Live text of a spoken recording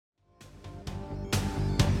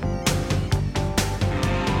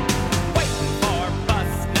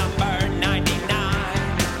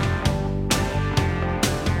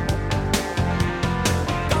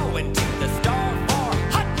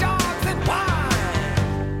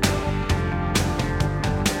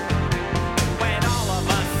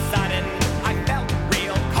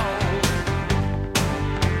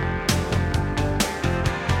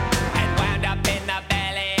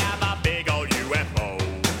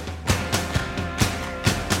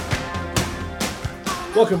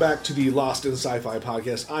Welcome back to the Lost in Sci-Fi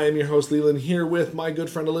podcast. I am your host, Leland, here with my good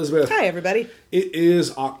friend Elizabeth. Hi, everybody. It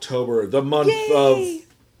is October, the month Yay!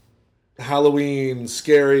 of Halloween,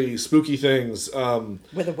 scary, spooky things.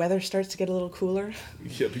 Where the weather starts to get a little cooler.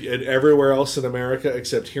 And everywhere else in America,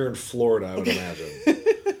 except here in Florida, I would imagine.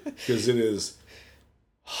 Because it is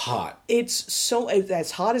hot. It's so,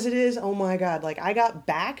 as hot as it is, oh my God. Like, I got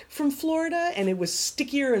back from Florida, and it was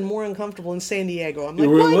stickier and more uncomfortable in San Diego. I'm like,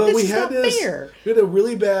 what? This is not fair. We had a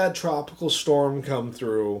really bad tropical storm come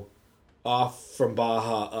through off from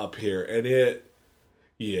Baja up here, and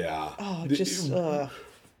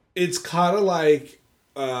it's kind of like,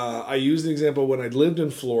 I used an example when I lived in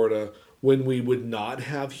Florida, when we would not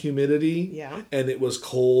have humidity, and it was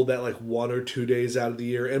cold at like 1 or 2 days out of the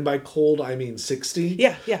year. And by cold, I mean 60.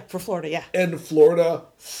 Yeah, for Florida, yeah. And Florida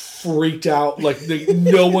freaked out, like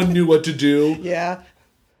no one knew what to do. Yeah.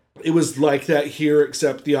 It was like that here,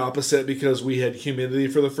 except the opposite, because we had humidity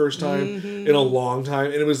for the first time in a long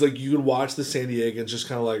time. And it was like, you could watch the San Diegans just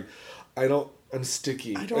kind of like, I'm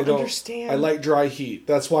sticky. I don't understand. I like dry heat.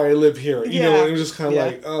 That's why I live here. You know, it was just kind of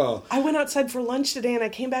like, oh. I went outside for lunch today and I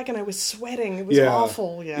came back and I was sweating. It was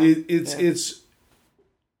awful. Yeah.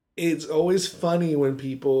 It's always funny when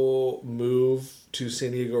people move to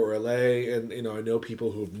San Diego or LA, and I know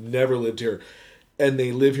people who've never lived here, and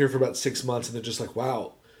they live here for about 6 months, and they're just like,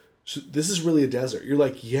 wow, so this is really a desert. You're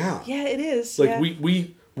like, yeah. Yeah, it is. Like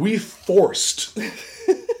we forced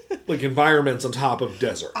like environments on top of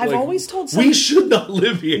desert. I've always told somebody, we should not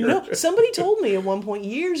live here. No, somebody told me at one point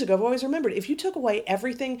years ago, I've always remembered, if you took away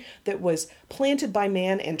everything that was planted by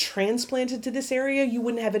man and transplanted to this area, you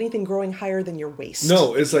wouldn't have anything growing higher than your waist.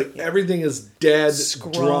 No, it's like everything is dead,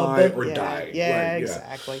 dry, or dying. Yeah,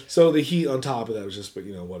 exactly. So the heat on top of that was just,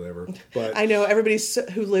 whatever. But I know everybody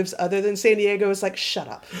who lives other than San Diego is like, shut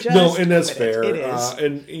up. No, and that's fair. It is.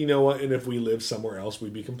 And you know what? And if we lived somewhere else,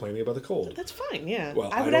 we'd be complaining about the cold. That's fine, yeah. Well,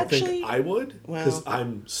 I don't think I would, because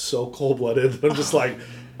I'm so cold-blooded. I'm just like,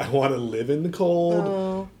 I want to live in the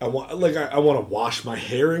cold. I want to wash my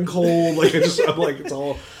hair in cold. I'm like, it's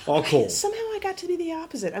all cold. Somehow I got to be the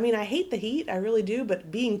opposite. I mean, I hate the heat, I really do,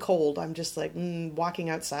 but being cold, I'm just like,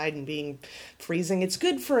 walking outside and being freezing. It's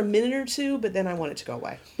good for a minute or two, but then I want it to go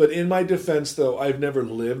away. But in my defense, though, I've never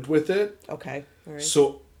lived with it. Okay, all right.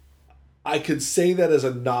 So I could say that as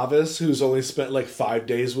a novice who's only spent like 5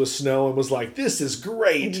 days with snow and was like, this is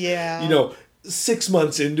great. Yeah. 6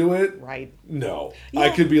 months into it. Right. No. Yeah. I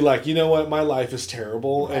could be like, you know what? My life is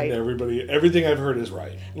terrible. Right. And everything I've heard is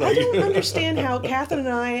right. I don't understand how Catherine and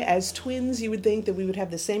I, as twins, you would think that we would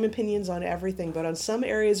have the same opinions on everything, but on some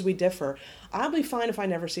areas we differ. I'll be fine if I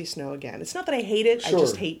never see snow again. It's not that I hate it. Sure. I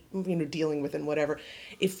just hate, dealing with it and whatever.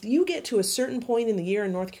 If you get to a certain point in the year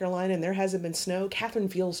in North Carolina and there hasn't been snow, Catherine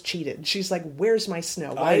feels cheated. She's like, where's my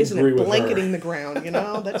snow? Why isn't it blanketing the ground?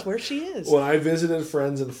 That's where she is. When I visited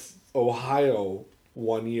friends in Ohio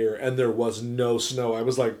one year and there was no snow, I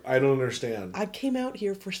was like, I don't understand. I came out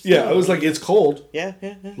here for snow. Yeah, I was like, it's cold. Yeah.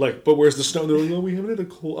 Like, but where's the snow? They're like, no, we haven't had a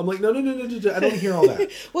cold. I'm like, no, I don't hear all that.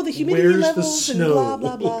 Well, the humidity levels and blah,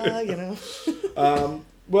 blah, blah,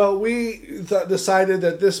 Well, we decided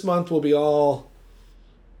that this month will be all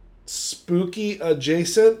spooky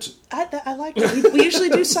adjacent. I like it. We usually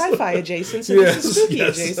do sci-fi adjacent, so this is spooky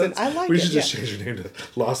adjacent. I like it. We should just change your name to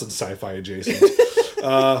Lost in Sci-Fi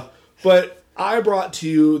Adjacent. But I brought to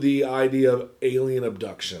you the idea of alien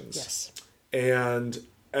abductions. Yes. And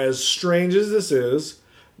as strange as this is,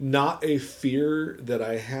 not a fear that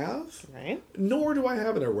I have. Right. Nor do I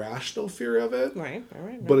have an irrational fear of it. Right.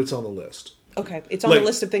 But it's on the list. Okay, it's on the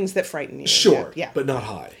list of things that frighten you. Sure, yeah. But not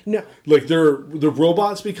high. No. Like, the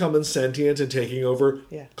robots becoming sentient and taking over,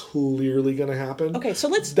 yeah, clearly going to happen. Okay, so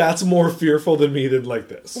that's more fearful than me than like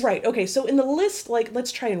this. Right, okay, so in the list,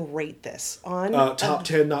 let's try and rate this on... top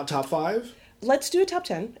 10, not top 5? Let's do a top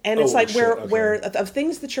 10, and it's where of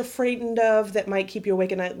things that you're frightened of that might keep you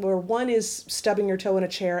awake at night, where 1 is stubbing your toe in a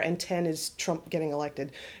chair and 10 is Trump getting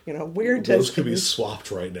elected. Those could be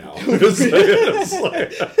swapped right now. It's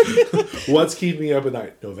like, what's keeping me up at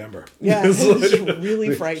night? November. Yeah, it's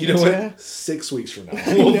really frightening. You know what? 6 weeks from now,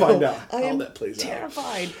 we'll find out how that plays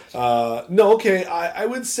terrified. out. No, okay, I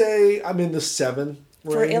would say I'm in the 7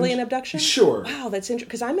 For alien abduction? Sure. Wow, that's interesting.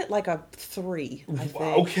 Because I'm at like a 3, I think.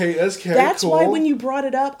 Okay, that's cool. That's why when you brought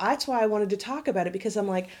it up, that's why I wanted to talk about it. Because I'm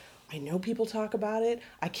like, I know people talk about it.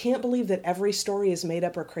 I can't believe that every story is made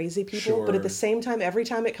up or crazy people. Sure. But at the same time, every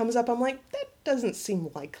time it comes up, I'm like, that doesn't seem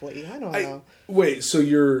likely. I don't know. Wait, so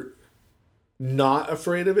you're not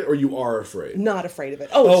afraid of it, or you are afraid? Not afraid of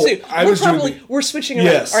it. Oh, so we're switching around.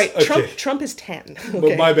 Yes, all right, okay. Trump is 10. Okay.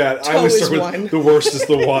 Well, my bad. I always start with 1. The worst is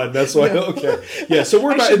the 1. That's why. No. Okay. Yeah. So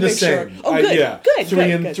we're about in the same. Sure. Oh, good. Yeah. Good.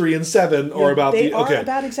 3 and 7, or about they the. Okay. Are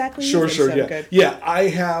about exactly. Sure. So Yeah. good. Yeah. I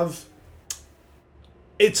have.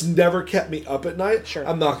 It's never kept me up at night. Sure.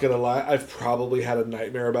 I'm not gonna lie. I've probably had a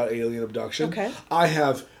nightmare about alien abduction. Okay. I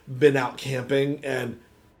have been out camping and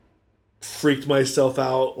freaked myself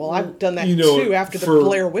out. Well, I've done that too after the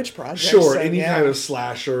Blair Witch Project. Sure, so, any kind of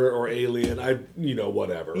slasher or alien,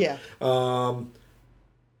 whatever. Yeah.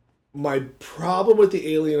 My problem with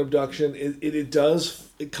the alien abduction is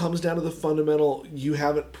it comes down to the fundamental, you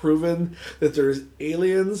haven't proven that there's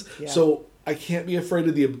aliens, so I can't be afraid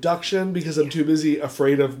of the abduction because I'm too busy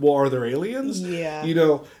afraid of, well, are there aliens?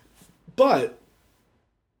 Yeah. But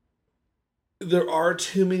there are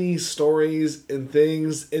too many stories and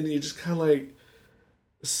things, and you just kind of like,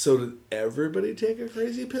 so did everybody take a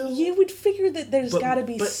crazy pill? You would figure that there's got to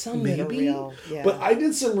be some that are real. Yeah. But I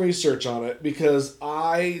did some research on it because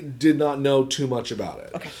I did not know too much about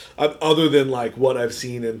it. Okay. Other than like what I've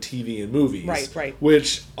seen in TV and movies. Right.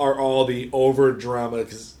 Which are all the over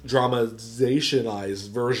dramatizationized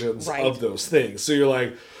versions of those things. So you're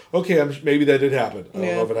like, okay, maybe that did happen. I don't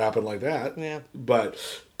know if it happened like that. Yeah. But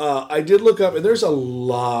I did look up, and there's a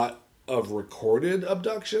lot of recorded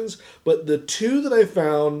abductions, but the 2 that I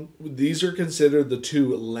found, these are considered the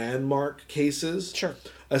 2 landmark cases. Sure.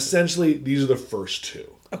 Essentially, these are the first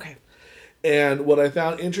 2. Okay. And what I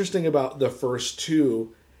found interesting about the first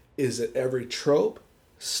 2 is that every trope,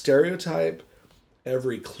 stereotype,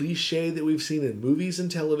 every cliche that we've seen in movies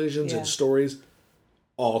and televisions and stories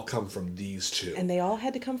all come from these 2. And they all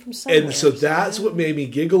had to come from somewhere. And so that's what made me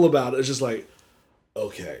giggle about it. It's just like,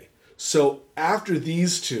 okay, so after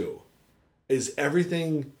these 2, is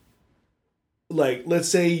everything, like, let's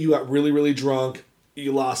say you got really, really drunk,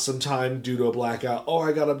 you lost some time due to a blackout. Oh,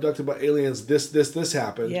 I got abducted by aliens. This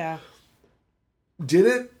happened. Yeah. Did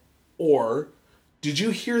it? Or did you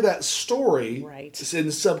hear that story? Right.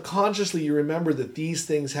 And subconsciously you remember that these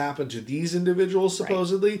things happened to these individuals,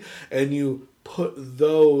 supposedly, and you put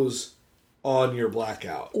those on your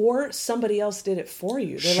blackout. Or somebody else did it for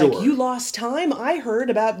you. They're like, you lost time? I heard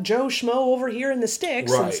about Joe Schmo over here in the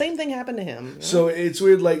sticks, and the same thing happened to him. So it's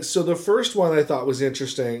weird. Like, so the first one I thought was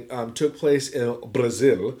interesting took place in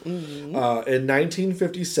Brazil in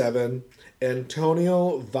 1957.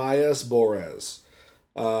 Antonio Villas Boas.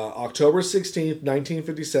 October 16th,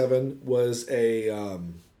 1957 was a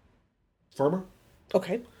farmer.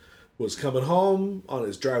 Okay. Was coming home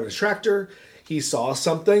driving his tractor. He saw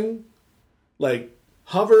something like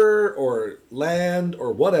hover or land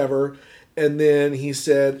or whatever, and then he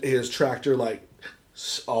said his tractor, like,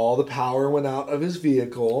 all the power went out of his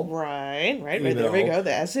vehicle. Right. There we go.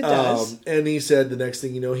 As it does. And he said the next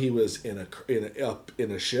thing you know, he was up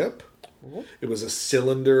in a ship. Cool. It was a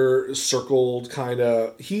cylinder, circled kind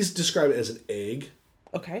of. He's described it as an egg.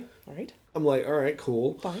 Okay. All right. I'm like, all right,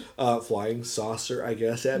 cool. Fine. Flying saucer, I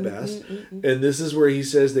guess, at best. And this is where he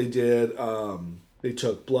says they did. They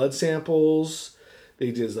took blood samples.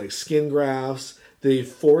 They did like skin grafts. They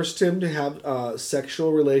forced him to have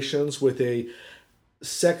sexual relations with a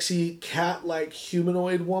sexy cat-like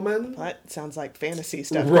humanoid woman. That sounds like fantasy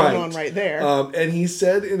stuff going on right there. And he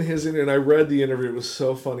said in his interview, and I read the interview, it was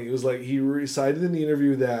so funny. It was like he recited in the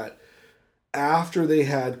interview that after they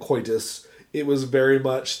had coitus, it was very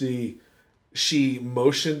much she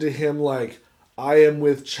motioned to him like, I am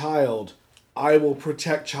with child. I will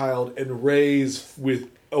protect child and raise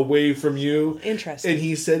away from you. Interesting. And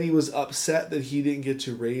he said he was upset that he didn't get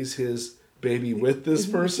to raise his baby with this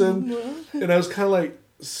person. And I was kind of like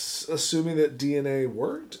assuming that DNA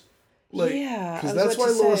worked. Like, yeah. Because that's why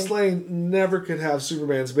Lois Lane never could have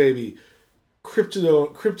Superman's baby.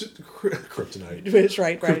 Kryptonite. That's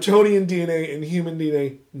right. Kryptonian DNA and human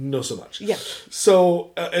DNA, no so much. Yeah.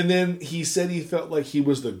 So, and then he said he felt like he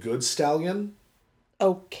was the good stallion.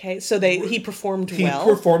 Okay, so he performed well. He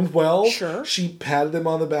performed well. Sure. She patted him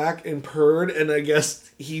on the back and purred, and I guess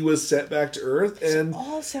he was sent back to Earth. And it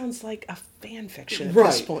all sounds like a fan fiction at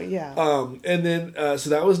this point, yeah. And then, so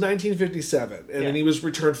that was 1957, and then he was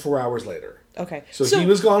returned 4 hours later. Okay. So he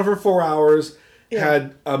was gone for 4 hours,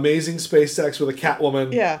 had amazing space sex with a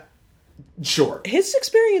Catwoman. Yeah. Sure. His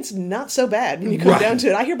experience, not so bad when you come down to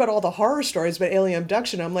it. I hear about all the horror stories about alien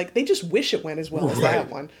abduction. I'm like, they just wish it went as well as that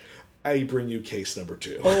one. I bring you case number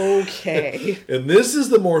 2. Okay. And this is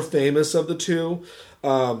the more famous of the 2.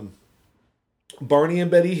 Barney and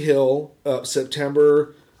Betty Hill,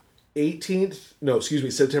 September 19th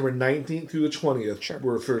through the 20th.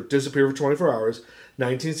 Sure. Disappeared for 24 hours.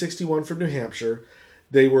 1961 from New Hampshire.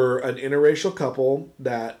 They were an interracial couple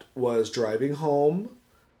that was driving home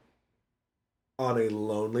on a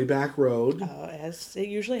lonely back road. As it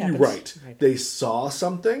usually happens. Right. They saw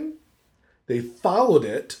something. They followed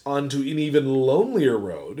it onto an even lonelier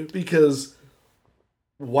road because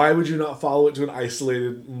why would you not follow it to an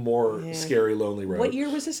isolated, more scary, lonely road? What year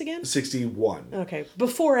was this again? 61. Okay.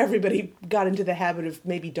 Before everybody got into the habit of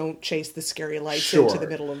maybe don't chase the scary lights into the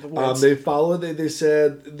middle of the woods. They followed, they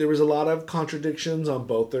said there was a lot of contradictions on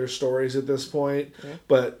both their stories at this point,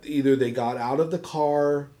 but either they got out of the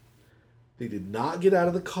car, they did not get out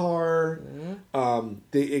of the car. I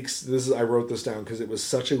wrote this down because it was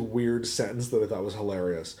such a weird sentence that I thought was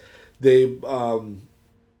hilarious. They,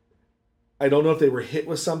 I don't know if they were hit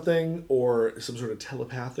with something or some sort of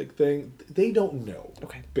telepathic thing. They don't know,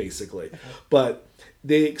 basically. Okay. But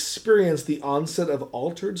they experienced the onset of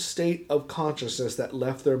altered state of consciousness that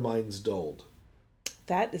left their minds dulled.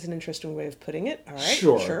 That is an interesting way of putting it. All right.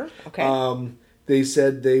 Sure. Okay. They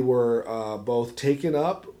said they were both taken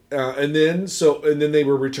up, and then they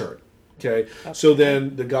were returned. Okay. So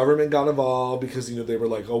then the government got involved because they were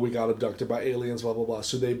like, oh, we got abducted by aliens, blah blah blah.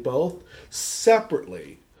 So they both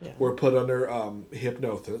separately were put under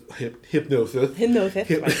hypnosis.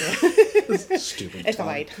 Stupid. It's all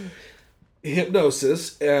right.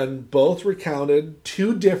 Hypnosis, and both recounted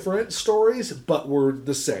two different stories, but were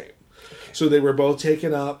the same. So they were both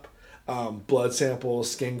taken up. Blood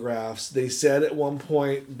samples, skin grafts. They said at one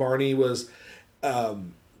point Barney was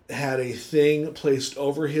had a thing placed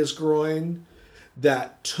over his groin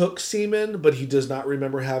that took semen, but he does not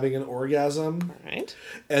remember having an orgasm. All right.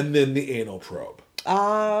 And then the anal probe.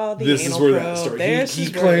 The this anal is where probe. that started.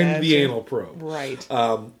 He claimed the anal probe. Right.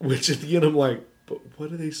 Which at the end I'm like, but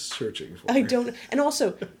what are they searching for? I don't. And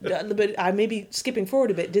also, but I may be skipping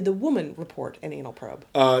forward a bit. Did the woman report an anal probe?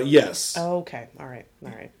 Yes. Okay. All right.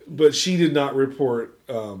 But she did not report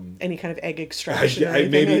any kind of egg extraction.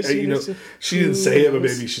 She didn't say it, but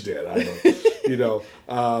maybe she did. I don't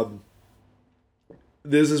know.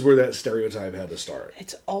 This is where that stereotype had to start.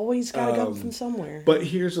 It's always got to come from somewhere. But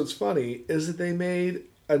here's what's funny is that they made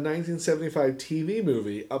a 1975 TV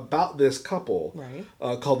movie about this couple,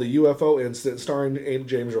 called The UFO Incident, starring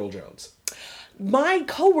James Earl Jones. My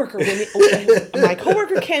coworker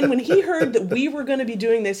Ken, when he heard that we were going to be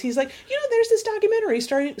doing this, he's like, there's this documentary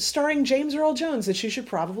starring James Earl Jones that you should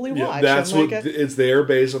probably watch. Yeah, that's it's there,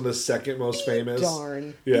 based on the second most famous.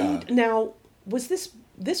 Darn. Yeah. Now, was this?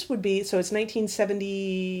 This would be, so it's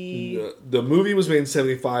 1970... The movie was made in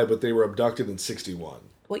 75, but they were abducted in 61.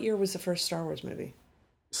 What year was the first Star Wars movie?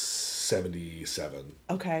 77.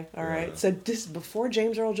 Okay, all right. So this before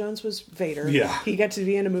James Earl Jones was Vader. Yeah. He got to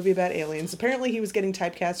be in a movie about aliens. Apparently he was getting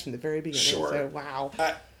typecast from the very beginning. Sure. So, wow.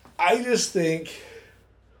 I just think...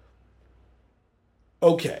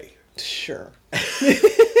 Okay. Sure.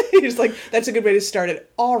 He's like, that's a good way to start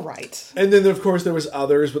it. All right. And then, of course, there was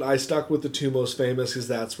others, but I stuck with the two most famous because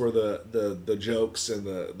that's where the jokes and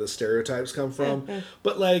the stereotypes come from.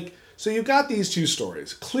 But, so you've got these two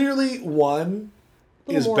stories. Clearly, one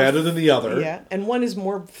is better than the other. Yeah, and one is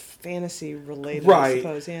more fantasy related, right. I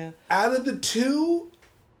suppose, yeah. Out of the two,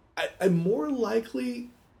 I'm more likely...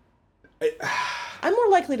 I'm more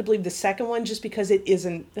likely to believe the second one just because it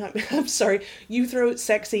isn't... I'm sorry. You throw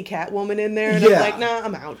sexy Catwoman in there and I'm like, nah,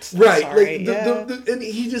 I'm out. Right. Sorry. And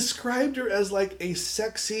he described her as a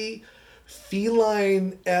sexy,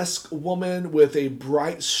 feline-esque woman with a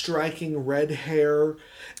bright, striking red hair.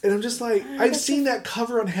 And I'm just like, I've seen that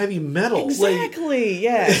cover on Heavy Metal. Exactly,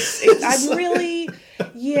 yes. I'm really...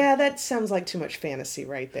 Yeah, that sounds like too much fantasy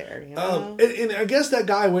right there. And I guess that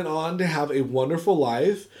guy went on to have a wonderful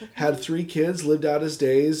life, had 3 kids, lived out his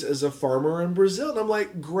days as a farmer in Brazil. And I'm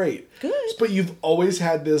like, great. Good. But you've always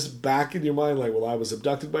had this back in your mind, well, I was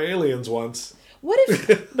abducted by aliens once. What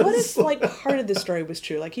if part of the story was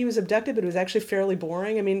true? He was abducted, but it was actually fairly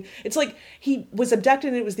boring. I mean, it's like he was abducted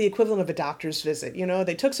and it was the equivalent of a doctor's visit.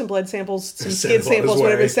 They took some blood samples, some skin samples,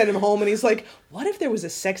 whatever, and sent him home. And he's like, what if there was a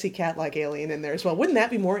sexy cat-like alien in there as well? Wouldn't that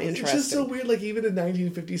be more interesting? It's just so weird. Even in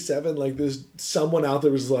 1957, there's someone out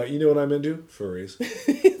there was like, you know what I'm into? Furries.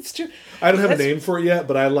 It's true. I don't have a name for it yet,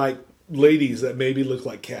 but I like ladies that maybe look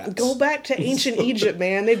like cats. Go back to ancient Egypt,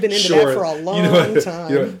 man. They've been into that for a long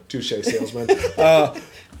time. Touche, salesman.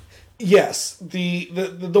 Yes, the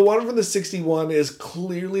one from the 61 is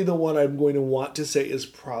clearly the one I'm going to want to say is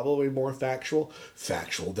probably more factual.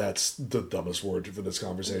 Factual, that's the dumbest word for this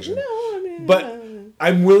conversation. No, I mean... But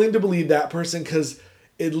I'm willing to believe that person because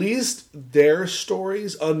at least their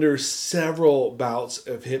stories under several bouts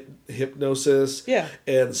of hypnosis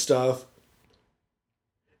and stuff,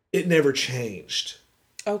 it never changed.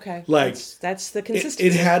 Okay. Like that's the consistency.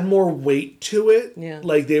 It had more weight to it. Yeah.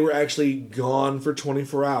 Like they were actually gone for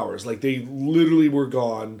 24 hours. Like they literally were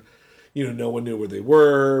gone. No one knew where they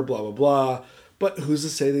were, blah, blah, blah. But who's to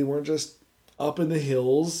say they weren't just up in the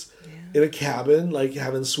hills in a cabin, like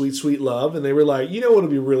having sweet, sweet love. And they were like, what would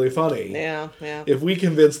be really funny? Yeah. If we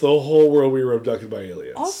convinced the whole world we were abducted by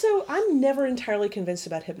aliens. Also, I'm never entirely convinced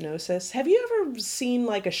about hypnosis. Have you ever seen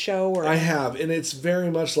like a show or... I have, and it's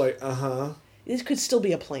very much like, It could still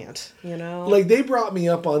be a plant, Like, they brought me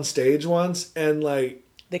up on stage once, and like...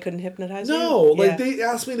 They couldn't hypnotize you? No, like they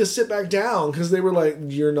asked me to sit back down because they were like,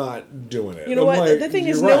 "You're not doing it." You know what? Like, the thing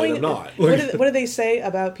is, knowing I'm not. What do they say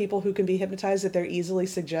about people who can be hypnotized? That they're easily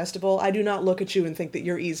suggestible. I do not look at you and think that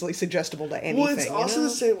you're easily suggestible to anything. Well, it's also the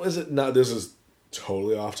same. Was it not? This is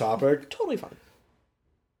totally off topic. Totally fine.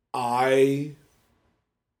 I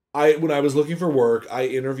when I was looking for work, I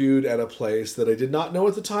interviewed at a place that I did not know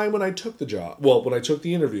at the time when I took the job. Well, when I took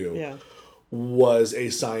the interview. Yeah. Was a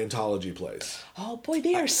Scientology place. Oh boy,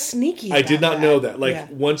 they are sneaky. I did not know that. Like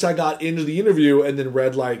once I got into the interview and then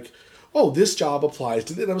read like, oh, this job applies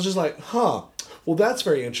to it, I was just like, huh. Well, that's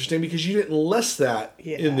very interesting because you didn't list that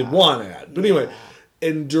in the one ad. But anyway,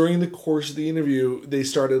 and during the course of the interview, they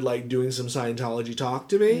started like doing some Scientology talk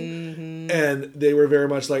to me, and they were very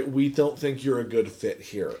much like, "We don't think you're a good fit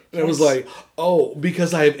here." And I was like, "Oh,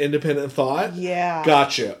 because I have independent thought." Yeah,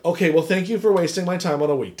 gotcha. Okay, well, thank you for wasting my time on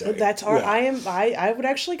a weekday. That's our. Yeah. I would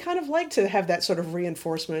actually kind of like to have that sort of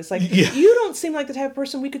reinforcement. It's like you don't seem like the type of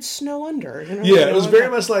person we could snow under. Yeah, it was very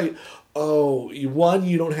much like, oh, one,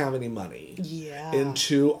 you don't have any money. Yeah. And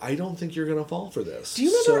two, I don't think you're going to fall for this. Do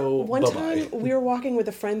you remember one time we were walking with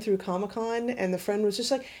a friend through Comic-Con and the friend was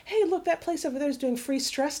just like, hey, look, that place over there is doing free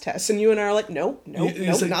stress tests. And you and I are like, no, like,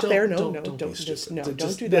 not there. No, don't do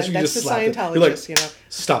that. That's the Scientologist,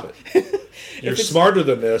 Stop it. You're smarter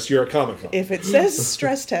than this. You're a Comic-Con. If it says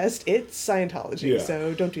stress test, it's Scientology. Yeah.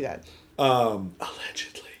 So don't do that.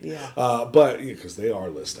 Allegedly. Yeah. But because they are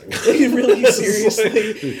listening. Really,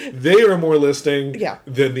 seriously. They are more listening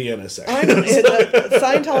than the NSA.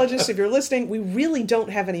 Scientologists, if you're listening, we really don't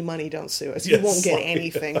have any money. Don't sue us. You won't get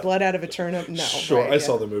anything. Blood out of a turnip? No. Sure. Right, I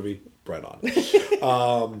saw the movie. Right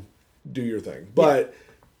on. Do your thing. But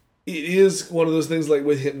it is one of those things like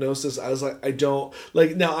with hypnosis. I was like, I don't...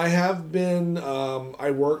 Like, now I have been...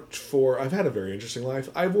 I've had a very interesting life.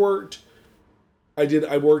 I worked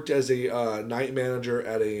as a night manager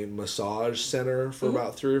at a massage center for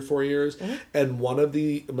about 3 or 4 years, and one of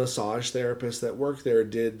the massage therapists that worked there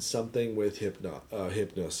did something with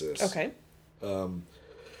hypnosis. Okay.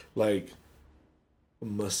 Like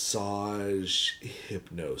massage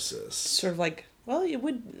hypnosis. Sort of like, well, you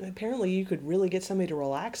could really get somebody to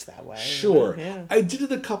relax that way. Sure. Yeah. I did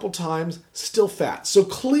it a couple times, still fat. So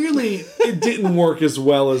clearly it didn't work as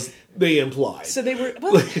well as they implied. So they were...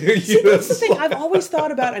 Well, see, that's the thing. I've always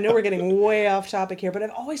thought about... I know we're getting way off topic here, but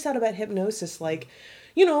I've always thought about hypnosis like...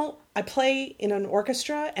 I play in an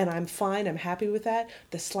orchestra and I'm fine. I'm happy with that.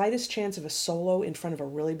 The slightest chance of a solo in front of a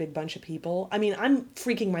really big bunch of people. I mean, I'm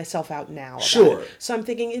freaking myself out now. Sure. So I'm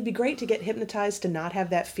thinking it'd be great to get hypnotized to not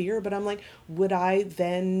have that fear. But I'm like, would I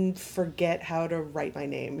then forget how to write my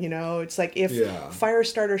name? It's like if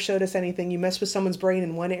Firestarter showed us anything, you mess with someone's brain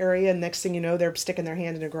in one area and next thing you know, they're sticking their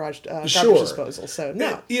hand in a garbage disposal. So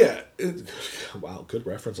no. Wow, good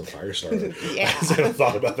reference on Firestarter. I haven't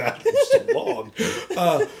thought about that in so long.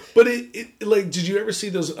 But it like, did you ever see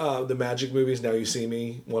those the Magic movies? Now You See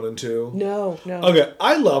Me 1 and 2. No. Okay,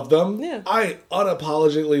 I love them. Yeah, I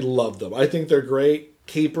unapologetically love them. I think they're great.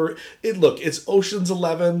 It's Ocean's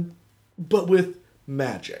 11, but with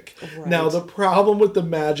magic. Right. Now the problem with the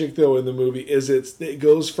magic though in the movie is it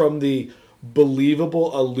goes from the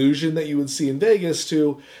believable illusion that you would see in Vegas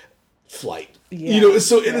to flight. Yeah. And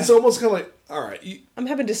it's almost kind of like, all right. I'm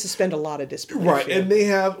having to suspend a lot of disbelief. Right, and they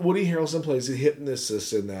have... Woody Harrelson plays a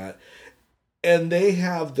hypnotist in that. And they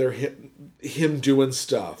have him doing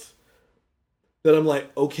stuff that I'm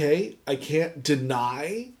like, okay, I can't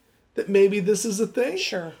deny that maybe this is a thing.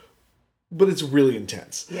 Sure. But it's really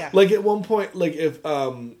intense. Yeah. Like at one point, like if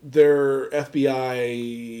their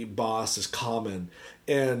FBI boss is Common,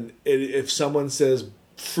 and if someone says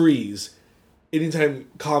freeze... Anytime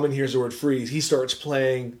Common hears the word freeze, he starts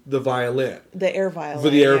playing the violin. The air violin. For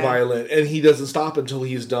the air violin. And he doesn't stop until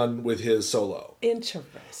he's done with his solo.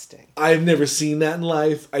 Interesting. I've never seen that in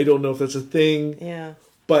life. I don't know if that's a thing. Yeah.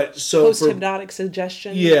 But so... Post-hypnotic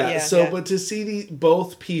suggestion. But to see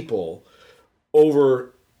both people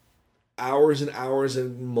over hours and hours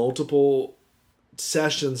and multiple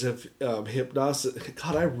sessions of hypnosis.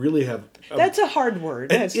 God, I really have. That's a hard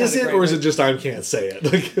word. Is it, or is it just I can't say it?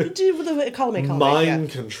 Like, column A,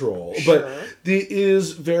 mind control, sure. But it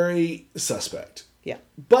is very suspect. Yeah,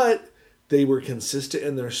 but they were consistent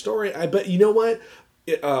in their story. I bet you know what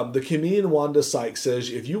the comedian Wanda Sykes says: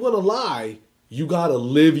 if you want to lie, you gotta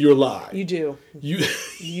live your lie. You do.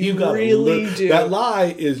 You gotta really do. That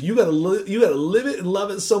lie is you gotta live it and love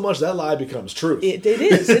it so much that lie becomes truth. It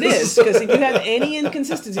is because if you have any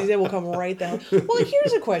inconsistencies, they will come right down. Well,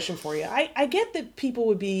 here's a question for you. I get that people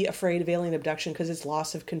would be afraid of alien abduction because it's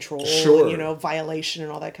loss of control, sure. And, violation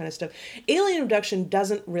and all that kind of stuff. Alien abduction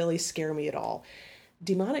doesn't really scare me at all.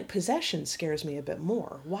 Demonic possession scares me a bit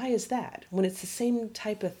more. Why is that? When it's the same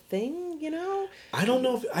type of thing, I don't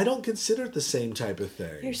know I don't consider it the same type of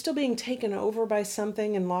thing. You're still being taken over by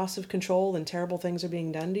something and loss of control and terrible things are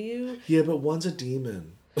being done to you. Yeah, but one's a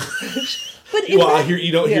demon. But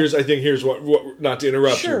here's what not to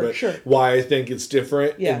interrupt you, but sure. why I think it's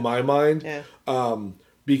different in my mind. Yeah.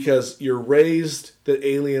 Because you're raised that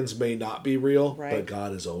aliens may not be real, right. but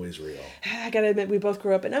God is always real. I gotta admit, we both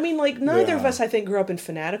grew up in, neither of us, I think, grew up in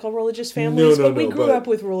fanatical religious families, but we grew up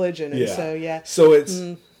with religion, and So it's,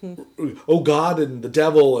 God and the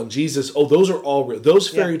devil and Jesus, those are all real. Those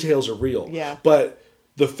fairy tales are real. Yeah. But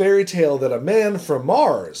the fairy tale that a man from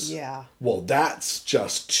Mars, well, that's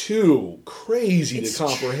just too crazy to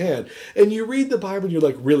comprehend. And you read the Bible and you're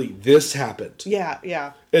like, really, this happened?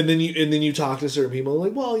 Yeah. And then you talk to certain people and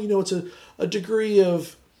like, well, it's a degree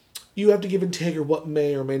of, you have to give and take or what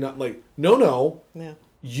may or may not. Like, no. Yeah.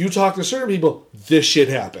 You talk to certain people, this shit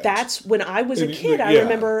happened. That's when I was a kid. I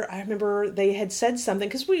remember they had said something,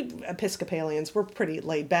 because we Episcopalians were pretty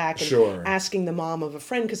laid back, and asking the mom of a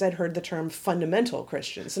friend, because I'd heard the term fundamental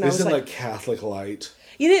Christians. And Isn't I was like Catholic light?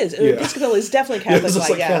 It is. Yeah. Episcopal is definitely Catholic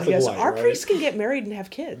light. Catholic yes. light, Our right? priests can get married and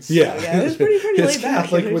have kids. Yeah. So, it was pretty it's laid back.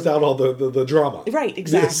 Catholic without all the drama. Right,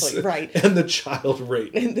 exactly, right. And the child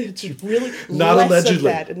rape. And it's really not less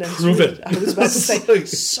allegedly. Of that. And proven. I was about to say,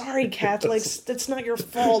 sorry, Catholics, that's not your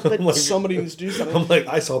fault, but like, somebody needs to do something. I'm like,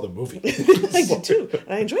 I saw the movie. I did too.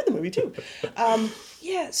 And I enjoyed the movie too.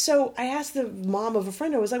 So I asked the mom of a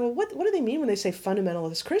friend, I was like, well, what do they mean when they say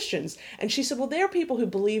fundamentalist Christians? And she said, well, they're people who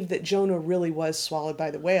believe that Jonah really was swallowed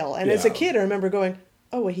by the whale. And as a kid, I remember going,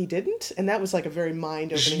 oh, well, he didn't? And that was like a very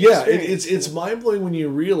mind-opening experience. It's mind-blowing when you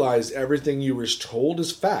realize everything you were told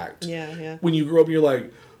is fact. Yeah. When you grow up, you're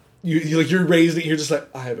like, you're raised and you're just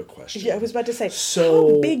like, I have a question. Yeah, I was about to say,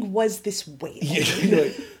 how big was this whale? You're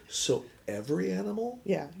like, so every animal?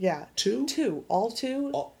 Yeah. Two? All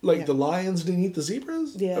two? The lions didn't eat the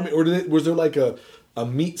zebras? Yeah. Or was there like a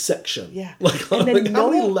meat section? Yeah. How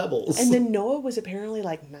many levels? And then Noah was apparently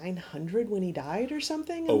like 900 when he died or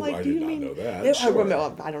something. And I did not know that.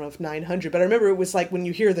 I don't know if 900, but I remember it was like when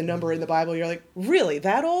you hear the number in the Bible, you're like, really,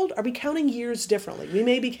 that old? Are we counting years differently? We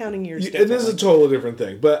may be counting years differently. And this is a totally different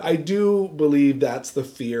thing, but I do believe that's the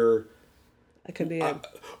fear. It could be it.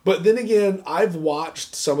 But then again, I've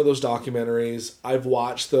watched some of those documentaries. I've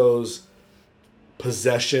watched those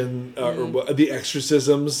possession or the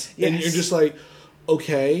exorcisms, and you're just like,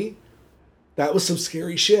 okay, that was some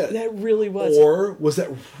scary shit. That really was. Or was that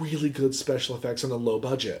really good special effects on a low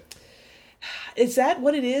budget? Is that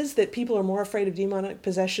what it is, that people are more afraid of demonic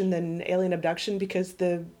possession than alien abduction because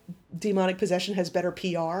the demonic possession has better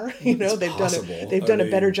PR? They've done a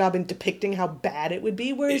better job in depicting how bad it would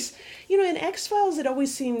be. Whereas, in X-Files, it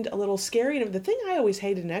always seemed a little scary. And the thing I always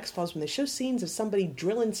hated in X-Files when they show scenes of somebody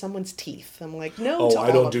drilling someone's teeth. I'm like, no. Oh,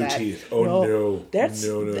 I don't do teeth. Oh no.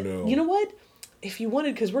 No. You know what? If you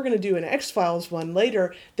wanted, because we're going to do an X-Files one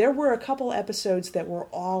later, there were a couple episodes that were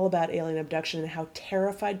all about alien abduction and how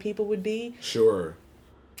terrified people would be. Sure.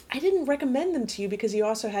 I didn't recommend them to you because you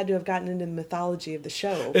also had to have gotten into the mythology of the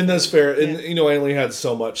show. And that's fair. Yeah. And, I only had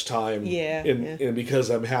so much time. Yeah. And because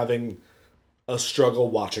I'm having a struggle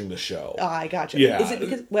watching the show. Oh, I gotcha. Yeah. Is it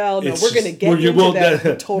because, well, no, we're going to get into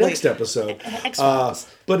that totally. Next episode.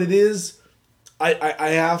 X-Files. But it is, I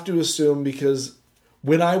have to assume, because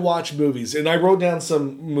when I watch movies, and I wrote down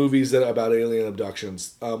some movies about alien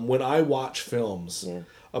abductions. When I watch films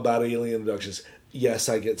about alien abductions, yes,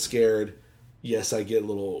 I get scared. Yes, I get a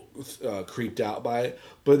little creeped out by it.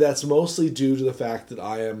 But that's mostly due to the fact that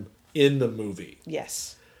I am in the movie.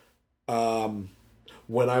 Yes. When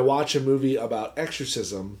I watch a movie about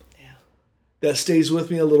exorcism, that stays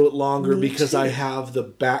with me a little bit longer because I have the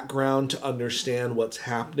background to understand what's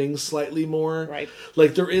happening slightly more. Right.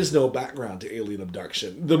 Like, there is no background to alien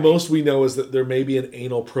abduction. The most we know is that there may be an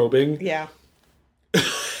anal probing. Yeah.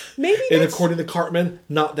 Maybe and according to Cartman,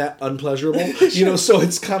 not that unpleasurable. So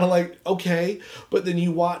it's kind of like, okay. But then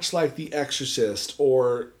you watch, like, The Exorcist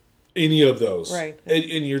or any of those. Right.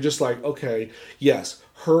 And you're just like, okay, yes,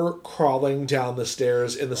 her crawling down the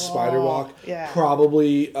stairs in the spider walk,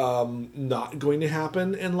 probably not going to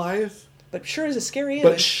happen in life. But sure is a scary image.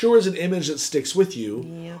 But sure is an image that sticks with you.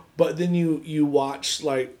 Yeah. But then you watch,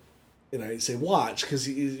 like, and I say watch because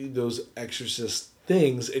those exorcist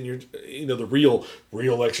things, and you're, the real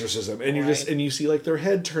exorcism, and you're just, and you see like their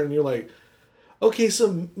head turn, and you're like, okay,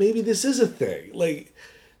 so maybe this is a thing. Like,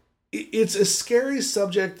 it's a scary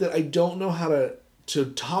subject that I don't know how to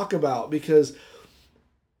talk about, because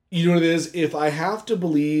you know what it is. If I have to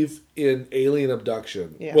believe in alien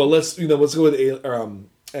abduction, well, let's go with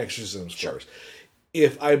exorcisms first.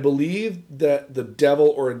 If I believe that the devil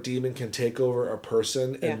or a demon can take over a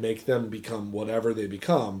person and make them become whatever they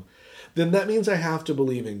become, then that means I have to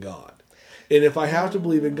believe in God. And if I have to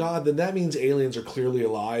believe in God, then that means aliens are clearly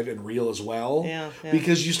alive and real as well.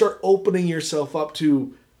 Because you start opening yourself up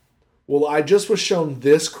to, well, I just was shown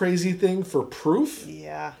this crazy thing for proof.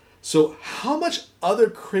 Yeah. So how much other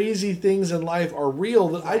crazy things in life are real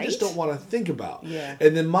that I just don't want to think about? Yeah.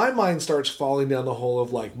 And then my mind starts falling down the hole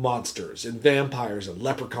of like monsters and vampires and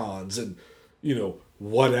leprechauns and,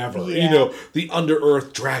 whatever. Yeah. The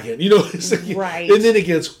under-earth dragon. It's like, and then it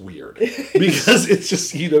gets weird. Because it's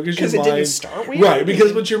just, because your mind... didn't start weird? Right,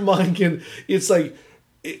 because what your mind can... It's like...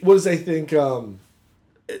 What does I think...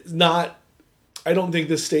 It's not... I don't think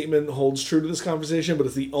this statement holds true to this conversation, but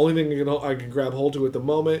it's the only thing I can grab hold to at the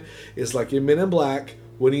moment. Is like in Men in Black,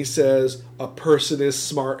 when he says a person is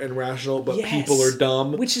smart and rational, but people are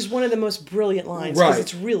dumb. Which is one of the most brilliant lines, because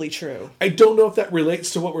it's really true. I don't know if that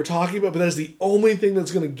relates to what we're talking about, but that's the only thing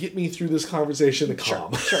that's going to get me through this conversation to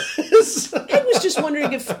calm. Sure. I was just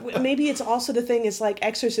wondering if maybe it's also the thing, is like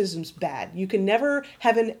exorcism's bad. You can never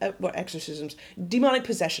have exorcisms. Demonic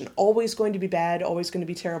possession, always going to be bad, always going to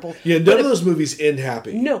be terrible. Yeah, none of those movies end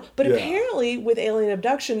happy. No, but apparently with alien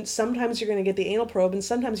abduction, sometimes you're going to get the anal probe, and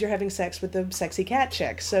sometimes you're having sex with the sexy cat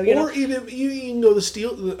chick. So even you can go the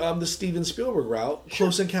Steven Spielberg route.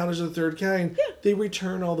 Close Encounters of the Third Kind. Yeah. They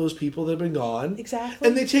return all those people that have been gone. Exactly.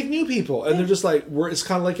 And they take new people, and they're just like it's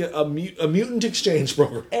kind of like a mutant exchange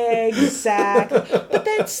program. Exactly. But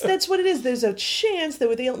that's what it is. There's a chance that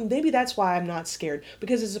with aliens, maybe that's why I'm not scared,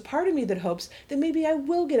 because there's a part of me that hopes that maybe I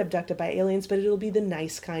will get abducted by aliens, but it'll be the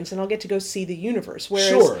nice kinds, and I'll get to go see the universe.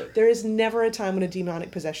 Whereas there is never a time when a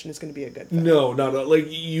demonic possession is going to be a good thing. No, not like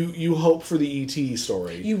you hope for the E.T. story.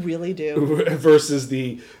 You really do. Versus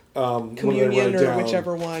the Communion or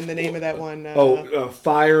whichever one, the name of that one.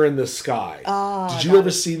 Fire in the Sky. Did you ever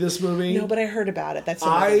see this movie? No, but I heard about it. That's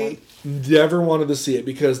another one. Never wanted to see it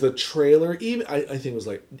because the trailer, even I think it was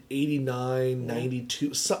like 89,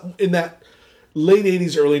 92, something in that late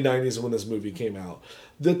 80s, early 90s when this movie came out.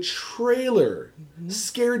 The trailer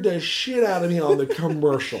scared the shit out of me on the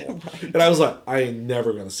commercial. And I was like, I ain't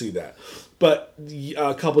never going to see that. But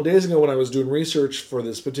a couple of days ago when I was doing research for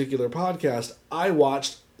this particular podcast, I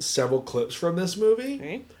watched several clips from this movie.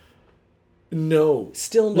 Okay. No.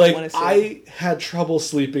 Still don't want to see it. I had trouble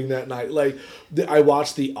sleeping that night. Like, I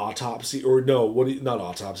watched the autopsy, or no, not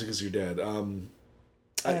autopsy because you're dead.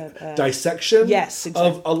 Dissection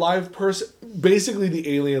of a live person. Basically,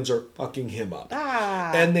 the aliens are fucking him up.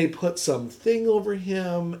 And they put some thing over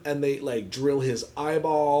him, and they like drill his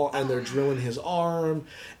eyeball, and they're drilling his arm,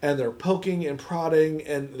 and they're poking and prodding,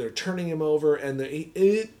 and they're turning him over, and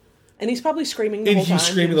and he's probably screaming the whole time. And he's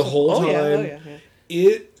screaming the whole time. Yeah.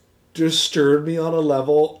 It disturbed me on a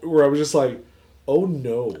level where I was just like, oh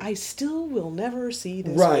no. I still will never see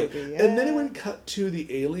this movie. Yeah. And then it would cut to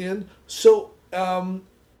the alien. So,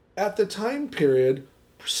 at the time period,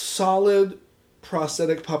 solid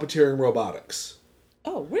prosthetic puppeteering robotics.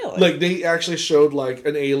 Oh, really? Like, they actually showed, like,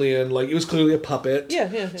 an alien, like, it was clearly a puppet.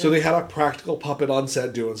 Yeah. So they had a practical puppet on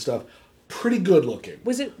set doing stuff. Pretty good looking.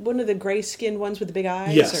 Was it one of the gray-skinned ones with the big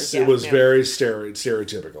eyes? Yes, it was very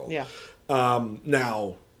stereotypical. Yeah.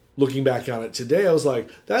 Now, looking back on it today, I was like,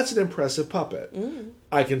 that's an impressive puppet.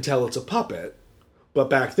 I can tell it's a puppet. But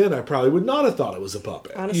back then, I probably would not have thought it was a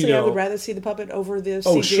puppet. Honestly, I would rather see the puppet over the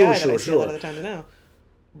CGI that I see a lot of the time now.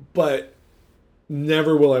 But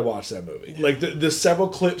never will I watch that movie. Like, the several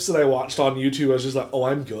clips that I watched on YouTube, I was just like, oh,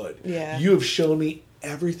 I'm good. Yeah. You have shown me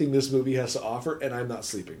everything this movie has to offer, and I'm not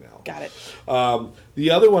sleeping now. Got it.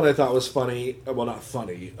 The other one I thought was funny. Well, not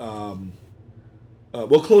funny.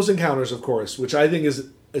 Close Encounters, of course, which I think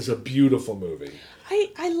is a beautiful movie.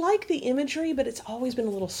 I like the imagery, but it's always been a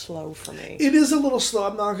little slow for me. It is a little slow.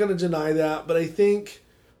 I'm not going to deny that. But I think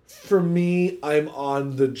for me, I'm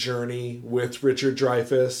on the journey with Richard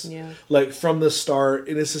Dreyfuss. Yeah. Like, from the start,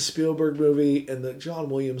 and it's a Spielberg movie, and the John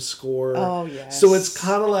Williams score. Oh, yes. So it's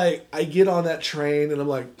kind of like, I get on that train, and I'm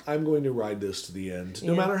like, I'm going to ride this to the end.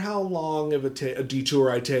 No matter how long of a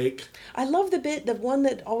detour I take. I love the one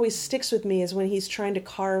that always sticks with me is when he's trying to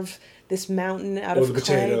carve this mountain out of the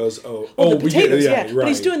clay. Potatoes. The potatoes, yeah. Right. But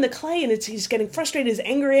he's doing the clay, and he's getting frustrated, he's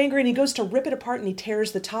angry, and he goes to rip it apart, and he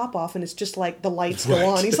tears the top off, and it's just like the lights go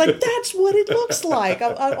on. He's like, that's what it looks like.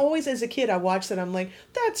 I always, as a kid, I watched that, I'm like,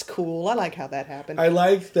 that's cool. I like how that happened. I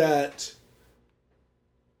like that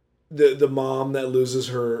the mom that loses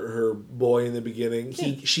her boy in the beginning,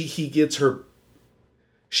 he gets her...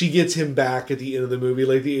 She gets him back at the end of the movie.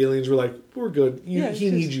 Like, the aliens were like, we're good.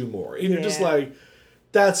 He needs you more. And you're just like...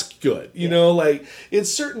 That's good. You know, like,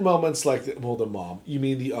 it's certain moments like, the mom. You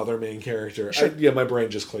mean the other main character. Sure. My brain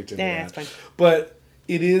just clicked into that. It's fine. But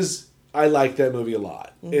it is, I like that movie a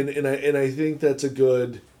lot. And I think that's a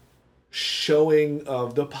good showing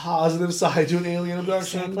of the positive side to an alien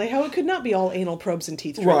abduction. Exactly. How it could not be all anal probes and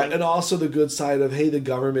teeth drilling. Right. And also the good side of, hey, the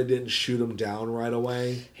government didn't shoot him down right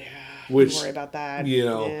away. Yeah. Which, don't worry about that. You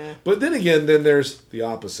know, but then again, then there's the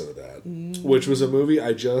opposite of that, which was a movie I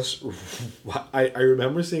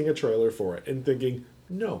remember seeing a trailer for it and thinking,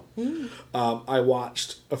 no. I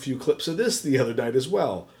watched a few clips of this the other night as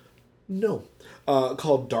well. No.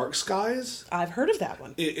 Called Dark Skies. I've heard of that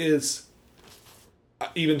one. It is,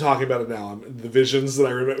 even talking about it now, the visions that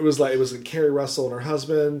I remember, it was like Carrie Russell and her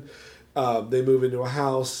husband, they move into a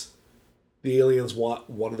house, the aliens want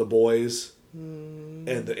one of the boys,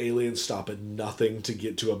 and the aliens stop at nothing to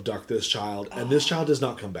get to abduct this child, and this child does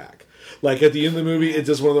not come back. Like, at the end of the movie, it's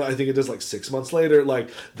just one of the, I think it does like 6 months later, like,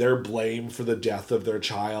 they're blamed for the death of their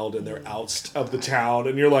child, and they're out of the town,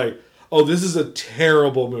 and you're like, oh, this is a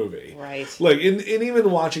terrible movie. Right. Like, in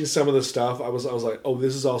even watching some of the stuff, I was like, oh,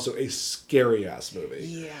 this is also a scary-ass movie.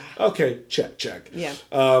 Yeah. Okay, check. Yeah.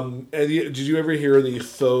 And did you ever hear the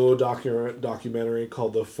faux documentary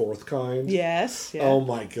called The Fourth Kind? Yes. Yeah. Oh,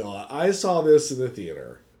 my God. I saw this in the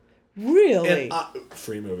theater. Really?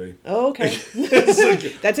 Free movie. Oh, okay.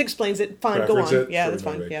 Like, that explains it. Fine, go on. Yeah, that's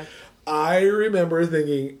fine. Yeah. I remember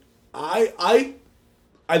thinking,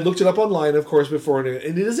 I looked it up online, of course, before, and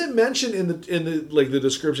it isn't mentioned in the like the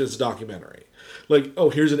description. It's a documentary. Like, oh,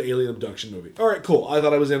 here's an alien abduction movie. All right, cool. I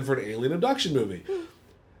thought I was in for an alien abduction movie.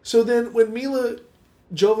 So then, when Mila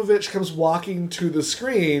Jovovich comes walking to the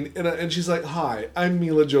screen, and she's like, "Hi, I'm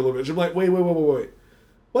Mila Jovovich." I'm like, "Wait,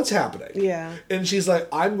 what's happening?" Yeah. And she's like,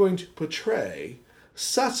 "I'm going to portray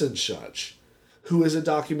such and such, who is a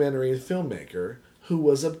documentary filmmaker who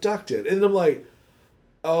was abducted." And I'm like,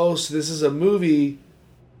 "Oh, so this is a movie."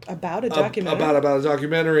 About a documentary? About a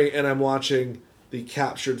documentary, and I'm watching the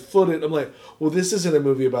captured footage. I'm like, well, this isn't a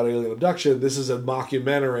movie about alien abduction. This is a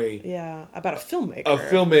mockumentary. Yeah, about a filmmaker. A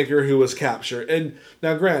filmmaker who was captured. And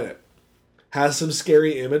now, granted, has some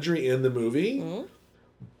scary imagery in the movie,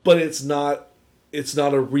 but it's not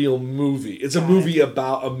a real movie. It's a movie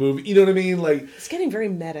about a movie. You know what I mean? Like, it's getting very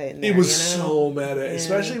meta in there. It was so meta,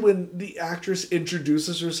 especially when the actress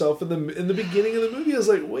introduces herself in the beginning of the movie. I was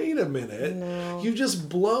like, wait a minute, you've just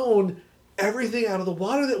blown everything out of the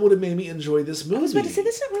water that would have made me enjoy this movie. I was about to say,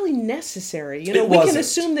 that's not really necessary. You know, we can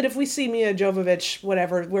assume that if we see Mia Jovovich,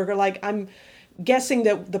 whatever, we're like, I'm guessing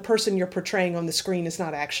that the person you're portraying on the screen is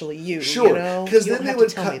not actually you. Sure, because then they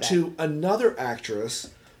would cut to another actress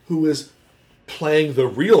who is playing the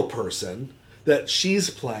real person that she's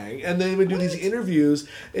playing, and they would do these interviews,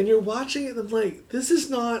 and you're watching it, and I'm like, this is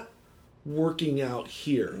not working out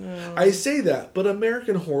here. No. I say that, but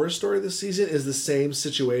American Horror Story this season is the same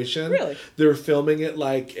situation. Really? They're filming it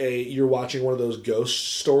like you're watching one of those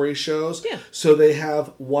ghost story shows. Yeah. So they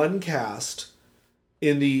have one cast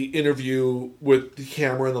in the interview with the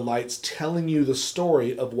camera and the lights telling you the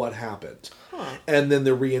story of what happened. Huh. And then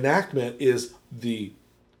the reenactment is the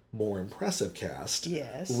more impressive cast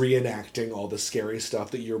reenacting all the scary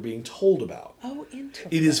stuff that you're being told about. Oh,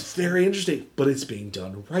 interesting. It is very interesting, but it's being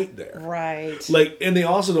done right there. Right. Like, and they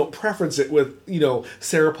also don't preference it with,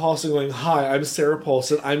 Sarah Paulson going, "Hi, I'm Sarah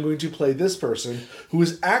Paulson. I'm going to play this person who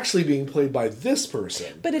is actually being played by this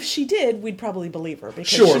person." But if she did, we'd probably believe her because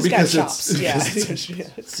she's got chops.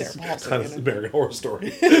 It's Sarah Paulson. It's American Horror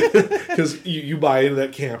Story. Because you buy into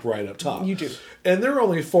that camp right up top. You do. And there are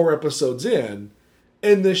only 4 episodes in,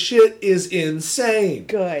 and the shit is insane.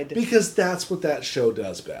 Good. Because that's what that show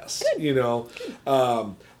does best. Good.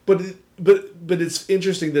 But it's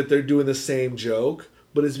interesting that they're doing the same joke,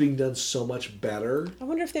 but it's being done so much better. I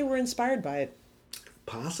wonder if they were inspired by it.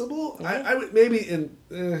 Possible? Yeah. I would maybe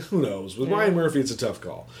who knows? With Ryan Murphy, it's a tough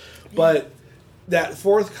call. But that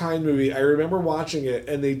Fourth Kind movie, I remember watching it,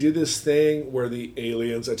 and they do this thing where the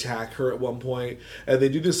aliens attack her at one point, and they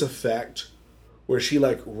do this effect where she,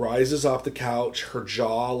 like, rises off the couch, her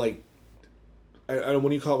jaw, like, I don't know, what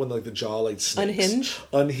do you call it when, like, the jaw, like, snakes?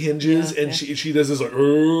 Unhinges, and she does this, like,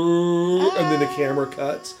 and then the camera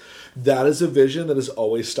cuts. That is a vision that is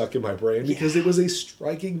always stuck in my brain because it was a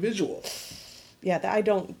striking visual. Yeah, I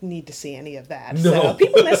don't need to see any of that. No. So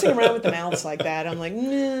people messing around with the mouths like that, I'm like,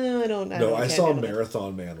 no, I don't. No, I saw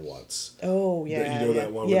Marathon Man once. Oh, yeah. You know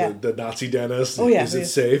that one with the Nazi dentist? Oh, yeah. Is it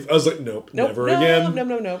safe? I was like, nope. Never again.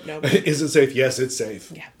 No. Is it safe? Yes, it's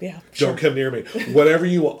safe. Yeah. Don't come near me. Whatever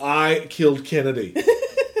you will. I killed Kennedy.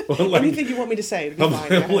 Like, what do you think you want me to say?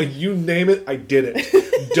 I'm like, you name it, I did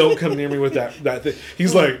it. Don't come near me with that thing.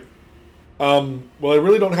 He's like, well, I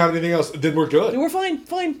really don't have anything else. Then we're good. We're fine.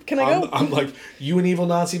 Can I go? I'm like, you an evil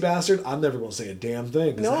Nazi bastard? I'm never going to say a damn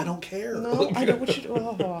thing because I don't care. No, I know what you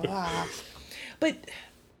do. But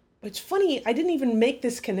it's funny, I didn't even make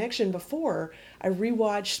this connection before. I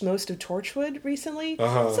rewatched most of Torchwood recently. Some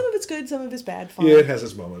of it's good, some of it's bad. Fun. Yeah, it has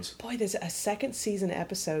its moments. Boy, there's a second season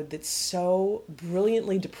episode that's so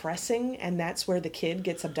brilliantly depressing, and that's where the kid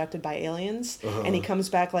gets abducted by aliens, and he comes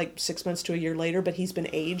back like 6 months to a year later, but he's been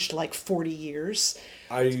aged like 40 years.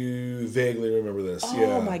 I vaguely remember this.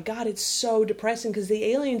 Oh my God, it's so depressing because the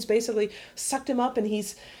aliens basically sucked him up, and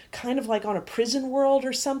he's kind of like on a prison world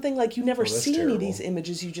or something. Like, you never see any of these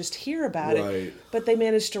images, you just hear about it. But they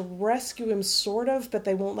managed to rescue him sort of, but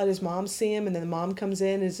they won't let his mom see him, and then the mom comes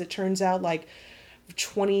in, as it turns out, like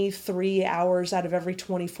 23 hours out of every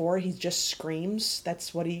 24 he just screams.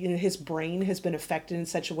 That's what his brain has been affected in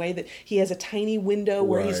such a way that he has a tiny window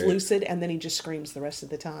where he's lucid, and then he just screams the rest of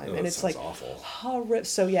the time. And it's like awful. Horrific.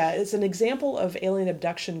 So yeah, it's an example of alien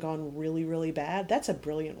abduction gone really, really bad. That's a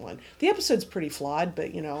brilliant one. The episode's pretty flawed,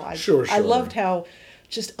 but I loved how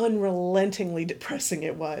just unrelentingly depressing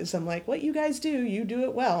it was. I'm like, what you guys do, you do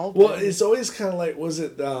it well. Well, it's always kind of like, was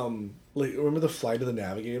it like, remember the Flight of the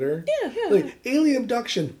Navigator? Yeah. Like, alien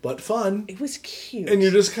abduction, but fun. It was cute. And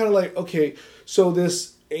you're just kind of like, okay, so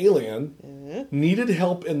this alien needed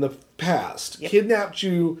help in the past, kidnapped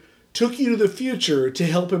you, took you to the future to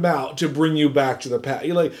help him out, to bring you back to the past.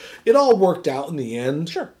 You're like, it all worked out in the end.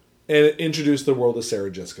 Sure. And it introduced the world of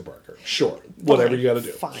Sarah Jessica Parker. Sure. Whatever you got to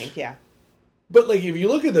do. Fine, yeah. But, like, if you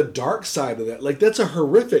look at the dark side of that, like, that's a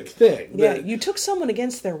horrific thing. Yeah, you took someone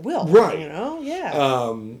against their will. Right.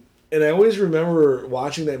 Yeah. And I always remember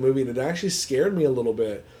watching that movie, and it actually scared me a little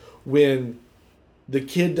bit when the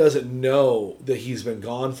kid doesn't know that he's been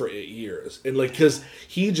gone for 8 years. And, like, because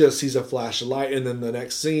he just sees a flash of light, and then the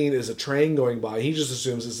next scene is a train going by. He just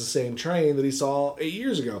assumes it's the same train that he saw 8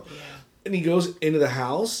 years ago. Yeah. And he goes into the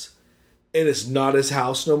house, and it's not his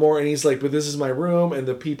house no more. And he's like, but this is my room. And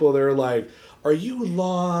the people there are like, are you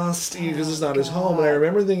lost? Because it's not his home. And I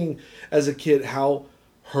remember thinking as a kid how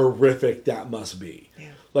horrific that must be.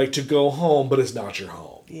 Yeah. Like, to go home, but it's not your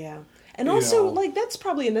home. Yeah. And also, like, that's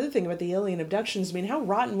probably another thing about the alien abductions. I mean, how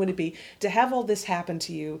rotten would it be to have all this happen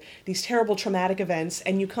to you, these terrible traumatic events,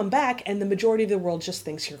 and you come back and the majority of the world just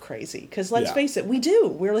thinks you're crazy? Because let's face it, we do.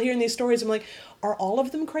 We're hearing these stories. I'm like, are all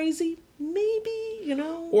of them crazy? Maybe,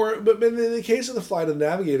 But in the case of the Flight of the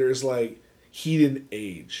Navigator, is like, he didn't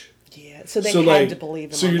age. Yeah, so they had to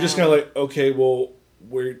believe him. So you're just kind of like, okay, well,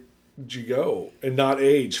 where'd you go and not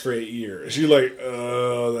age for 8 years? You're like,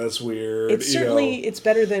 oh, that's weird. It's certainly it's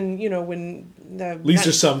better than when at least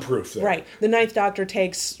there's some proof there, right? The Ninth Doctor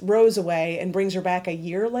takes Rose away and brings her back a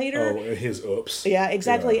year later. Oh, and his oops. Yeah,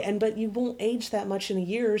 exactly. Yeah. But you won't age that much in a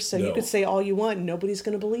year, so you could say all you want, and nobody's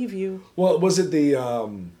going to believe you. Well, was it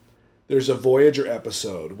the there's a Voyager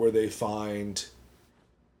episode where they find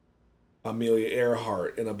Amelia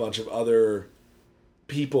Earhart and a bunch of other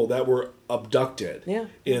people that were abducted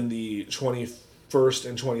in the 21st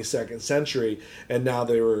and 22nd century, and now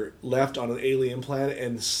they were left on an alien planet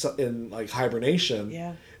in like hibernation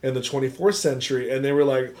in the 24th century, and they were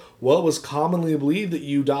like, well, it was commonly believed that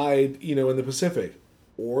you died, in the Pacific.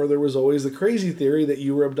 Or there was always the crazy theory that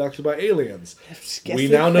you were abducted by aliens. We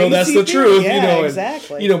now know that's the truth,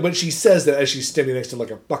 exactly. But she says that as she's standing next to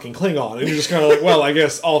like a fucking Klingon, and you're just kind of like, well, I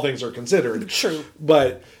guess all things are considered. True.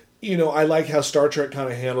 But, I like how Star Trek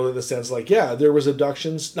kind of handled it in the sense like, yeah, there was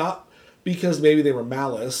abductions, not because maybe they were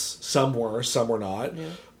malice, some were not,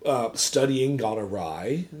 studying gone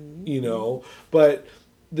awry, but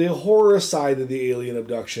the horror side of the alien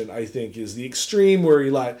abduction, I think, is the extreme where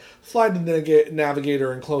you like fly the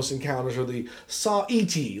Navigator in Close Encounters, or the saw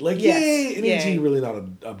E.T. Like, yay! And E.T. really not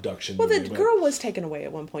an abduction. Well, the girl was taken away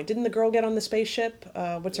at one point. Didn't the girl get on the spaceship?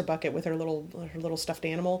 What's her bucket with her little stuffed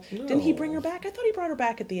animal? No. Didn't he bring her back? I thought he brought her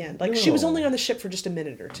back at the end. Like, she was only on the ship for just a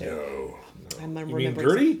minute or two. No. I'm you mean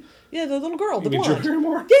Gertie? Yeah, the little girl, the blonde. Drew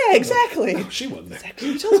Barrymore? Yeah, exactly. No, she wasn't there.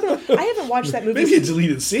 Exactly. I haven't watched that movie. Maybe a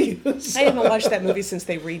deleted scene. I haven't watched that movie since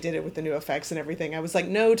they redid it with the new effects and everything. I was like,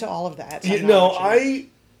 no to all of that.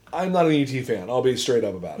 I'm not an E.T. fan. I'll be straight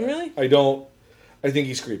up about it. Really? I think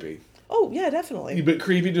he's creepy. Oh, yeah, definitely. But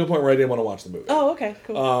creepy to a point where I didn't want to watch the movie. Oh, okay,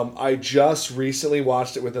 cool. I just recently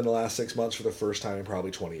watched it within the last 6 months for the first time in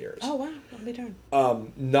probably 20 years. Oh, wow. I'll be darned.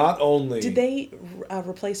 Not only... Did they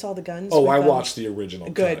replace all the guns? Oh, I watched the original.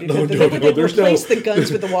 Good. No, they replaced the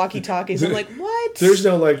guns with the walkie-talkies. I'm like, what? There's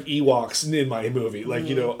no, like, Ewoks in my movie. Like,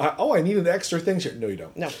 I need an extra thing here. No, you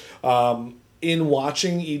don't. No. In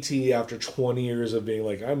watching E.T. after 20 years of being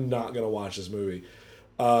like, I'm not going to watch this movie...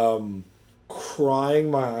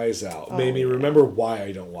 crying my eyes out made me remember why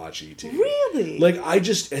I don't watch E.T. Really? Like, I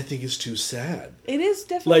think it's too sad. It is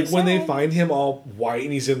definitely like when they find him all white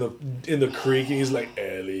and he's in the creek and he's like,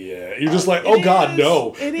 Elliot. You're just like, oh God,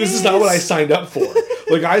 no. This is not what I signed up for.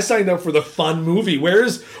 Like, I signed up for the fun movie.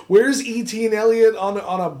 Where's E.T. and Elliot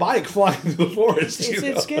on a bike flying through the forest?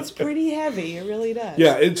 It gets pretty heavy. It really does.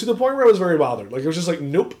 Yeah, to the point where I was very bothered. Like, I was just like,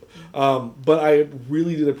 nope. But I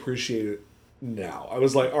really did appreciate it. Now I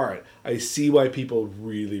was like, all right, I see why people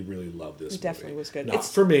really, really love this. It definitely was good. Not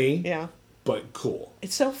for me, yeah, but cool.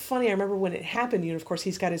 It's so funny. I remember when it happened. Of course,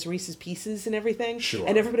 he's got his Reese's Pieces and everything. Sure.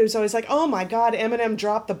 And everybody was always like, "Oh my God, Eminem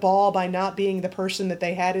dropped the ball by not being the person that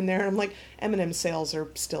they had in there." And I'm like, Eminem's sales are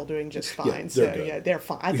still doing just fine. They're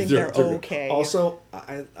fine. I think they're okay. Also,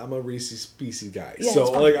 I'm a Reese's Pieces guy, yeah,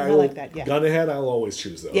 so like I like that. Yeah. Gun ahead, I'll always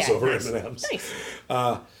choose those over M&Ms.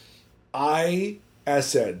 Nice. As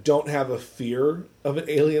said, don't have a fear of an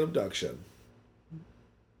alien abduction,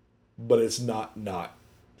 but it's not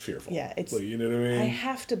fearful. Yeah, it's. Like, you know what I mean? I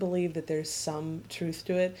have to believe that there's some truth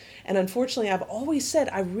to it, and unfortunately, I've always said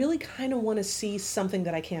I really kind of want to see something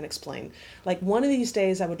that I can't explain. Like one of these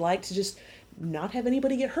days, I would like to just not have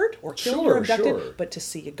anybody get hurt or killed or abducted, but to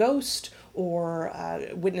see a ghost or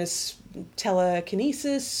witness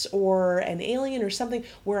telekinesis or an alien or something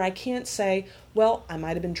where I can't say, well, I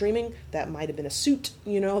might have been dreaming, that might have been a suit,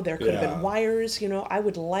 there could have been wires, I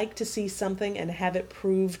would like to see something and have it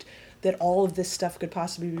proved that all of this stuff could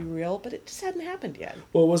possibly be real, but it just hadn't happened yet.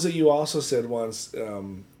 Well, was it you also said once,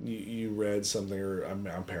 you read something, or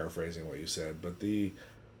I'm paraphrasing what you said, but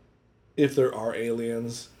if there are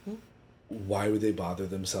aliens, why would they bother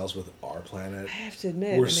themselves with our planet? I have to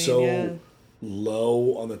admit, we're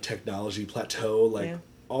low on the technology plateau. Like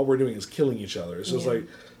all we're doing is killing each other. So it's like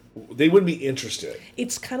they wouldn't be interested.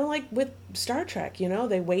 It's kind of like with Star Trek.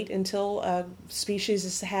 They wait until a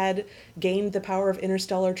species had gained the power of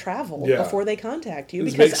interstellar travel before they contact you,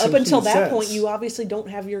 because up until that point, you obviously don't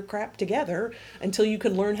have your crap together until you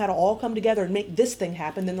can learn how to all come together and make this thing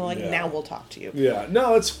happen. Then they're like, now we'll talk to you. Yeah,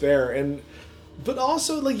 no, it's fair. But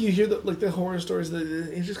also, like, you hear the horror stories, that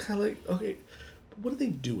it's just kind of like, okay, what are they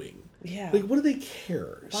doing? Yeah. Like, what do they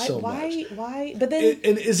care so much? Why? But then...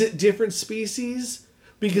 And is it different species?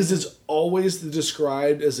 Because it's always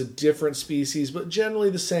described as a different species, but generally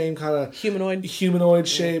the same kind of... Humanoid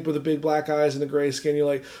shape with the big black eyes and the gray skin. You're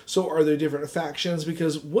like, so are there different factions?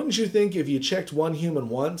 Because wouldn't you think if you checked one human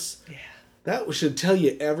once, that should tell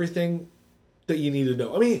you everything that you need to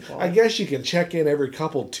know? I mean, I guess you can check in every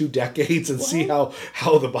 2 decades and see how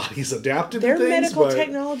the body's adapted to things. Their medical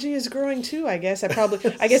technology is growing too, I guess. I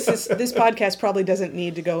guess this podcast probably doesn't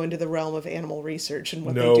need to go into the realm of animal research and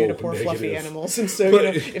what they do to poor fluffy animals. And so,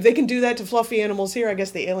 if they can do that to fluffy animals here, I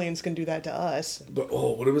guess the aliens can do that to us. But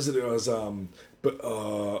what was it? It was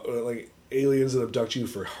like aliens that abduct you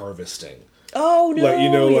for harvesting. Oh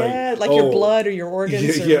no! Like your blood or your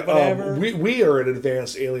organs or whatever. We are an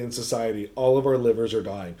advanced alien society. All of our livers are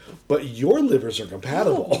dying, but your livers are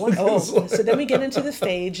compatible. So then we get into the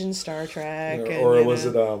phage in Star Trek, was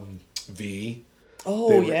it V? Oh,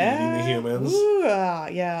 they were eating the humans. Ooh,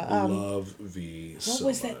 yeah. Love V. What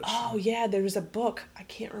was that? Oh yeah, there was a book. I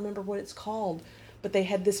can't remember what it's called. But they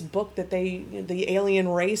had this book that the alien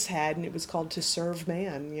race had, and it was called To Serve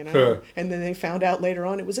Man, And then they found out later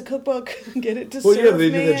on it was a cookbook. Get it to serve man. Well,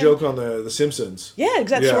 they did a joke on the Simpsons. Yeah,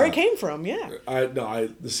 exactly. That's where it came from. Yeah.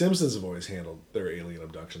 The Simpsons have always handled their alien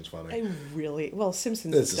abductions funny.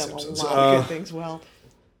 Simpsons has done a lot of good things well.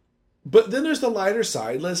 But then there's the lighter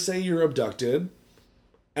side. Let's say you're abducted,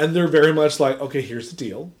 and they're very much like, okay, here's the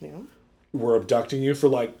deal. Yeah. We're abducting you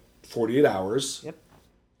for 48 hours. Yep.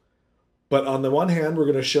 But on the one hand, we're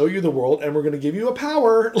going to show you the world and we're going to give you a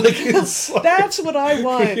power. That's what I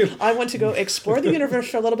want. I want to go explore the universe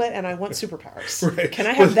for a little bit and I want superpowers. Right. Can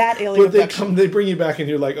I have that alien abduction? They bring you back and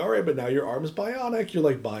you're like, all right, but now your arm's bionic. You're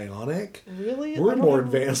like, bionic? Really? We're more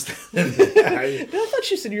advanced than that. I thought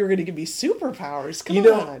you said you were going to give me superpowers. Come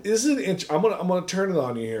on. I'm going to turn it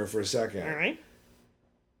on you here for a second. All right.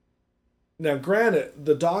 Now, granted,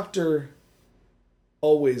 the doctor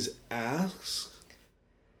always asks,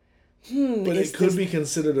 but it could be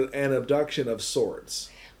considered an abduction of sorts.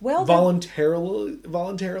 Well, voluntarily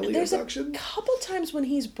there's abduction? A couple times when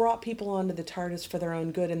he's brought people onto the TARDIS for their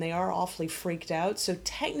own good, and they are awfully freaked out. So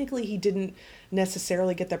technically, he didn't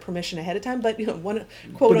necessarily get their permission ahead of time, but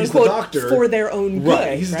quote unquote doctor, for their own good.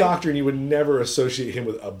 Right, he's a doctor, and you would never associate him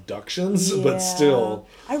with abductions, but still.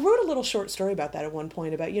 I wrote a little short story about that at one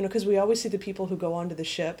point about because we always see the people who go onto the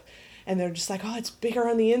ship. And they're just like, oh, it's bigger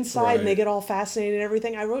on the inside, and they get all fascinated and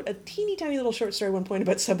everything. I wrote a teeny tiny little short story at one point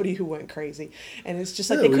about somebody who went crazy, and it's just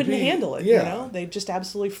like they couldn't handle it. Yeah. They just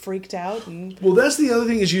absolutely freaked out. And well, that's the other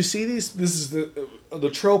thing is you see these. This is the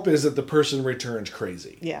trope is that the person returns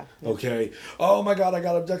crazy. Yeah. Okay. Oh my God, I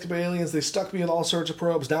got abducted by aliens. They stuck me in all sorts of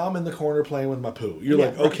probes. Now I'm in the corner playing with my poo. You're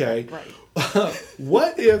like, okay. Right.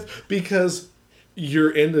 What if because you're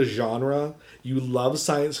into genre, you love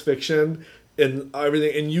science fiction. And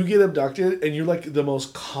everything, and you get abducted, and you're like the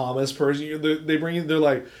most calmest person. They bring you. They're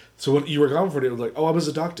like, so what? You were comforted. It was like, oh, I was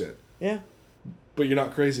abducted. Yeah. But you're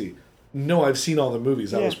not crazy. No, I've seen all the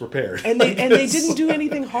movies. I was prepared. And they didn't do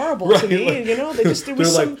anything horrible to me. Like, they just it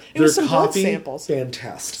was some blood samples.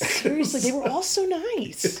 Fantastic. Seriously, they were all so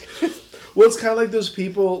nice. Well, it's kind of like those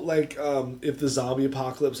people. Like, if the zombie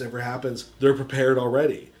apocalypse ever happens, they're prepared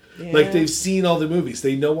already. Yeah. Like they've seen all the movies.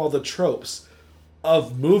 They know all the tropes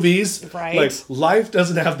of movies. Right. Like, life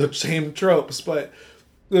doesn't have the same tropes, but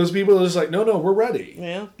those people are just like, no, we're ready.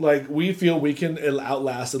 Yeah. Like, we feel we can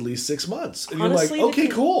outlast at least 6 months. And honestly, you're like, okay,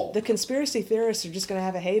 cool. The conspiracy theorists are just going to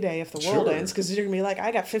have a heyday if the world ends, because you're going to be like,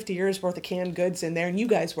 I got 50 years worth of canned goods in there, and you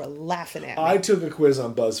guys were laughing at me. I took a quiz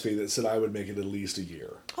on BuzzFeed that said I would make it at least a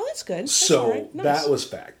year. Oh, that's good. That's so, nice. That was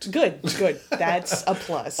fact. Good. That's a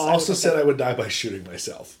plus. Also said I would die by shooting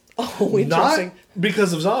myself. Oh, interesting. Not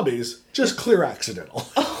because of zombies, just clear accidental.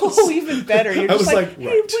 Oh, even better. You're just like,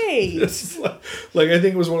 hey, wait. Like, I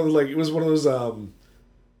think it was one of those,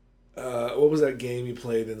 what was that game you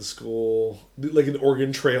played in school? Like an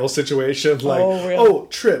Oregon Trail situation. Like, really?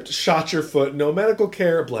 Tripped, shot your foot, no medical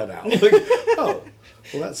care, bled out. Like, well,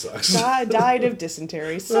 that sucks. Died of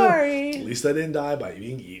dysentery. Sorry. At least I didn't die by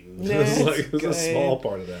being eaten. Nah, it's a small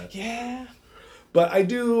part of that. Yeah. But I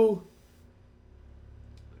do...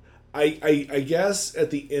 I guess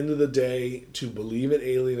at the end of the day, to believe in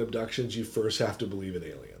alien abductions, you first have to believe in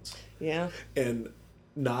aliens. Yeah. And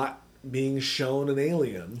not being shown an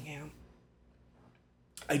alien. Yeah.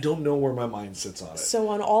 I don't know where my mind sits on it. So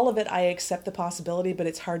on all of it, I accept the possibility, but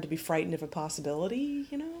it's hard to be frightened of a possibility,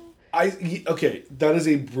 Okay, that is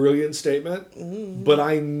a brilliant statement, but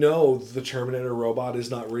I know the Terminator robot is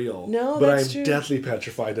not real. No, but that's I'm deathly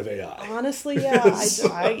petrified of AI. Honestly, yeah,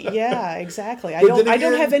 yeah, exactly. I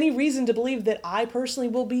don't have any reason to believe that I personally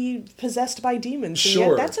will be possessed by demons.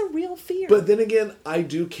 Sure, yet that's a real fear. But then again, I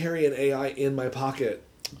do carry an AI in my pocket.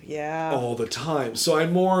 Yeah, all the time. So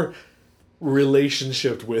I'm more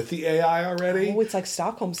relationship with the AI already. Oh, it's like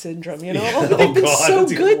Stockholm Syndrome, Yeah. They've been so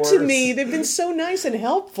good to me. They've been so nice and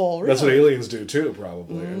helpful. Really. That's what aliens do too,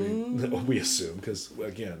 probably. I mean, we assume, because,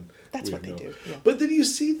 again... That's what they do. Yeah. But then you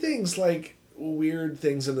see things like weird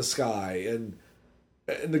things in the sky, and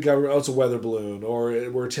the government, it's a weather balloon, or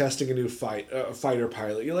we're testing a new fighter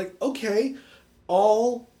pilot. You're like, okay,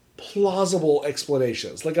 all plausible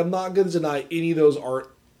explanations. Like, I'm not going to deny any of those aren't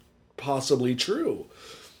possibly true.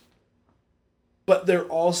 But they're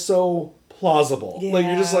also plausible. Yeah. Like,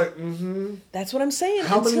 you're just like, That's what I'm saying.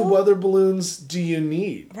 How many weather balloons do you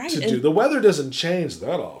need to do? The weather doesn't change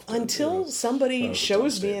that often. Until somebody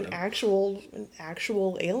shows me an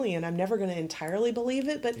actual alien, I'm never going to entirely believe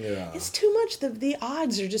it. But it's too much. The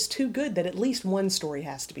odds are just too good that at least one story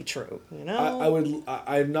has to be true.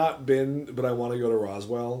 I've not been, but I want to go to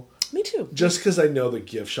Roswell. Me too. Just because I know the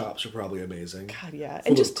gift shops are probably amazing. God, yeah.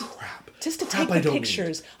 And just to take the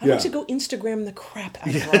pictures. I want to go Instagram the crap out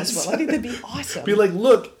of Roswell. I think that'd be awesome. Be like,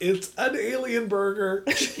 look, it's an alien burger.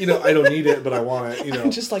 I don't need it, but I want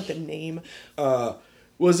it. Just like the name.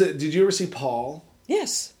 Did you ever see Paul?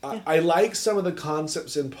 Yes. I like some of the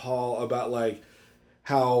concepts in Paul about, like,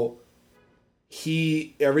 how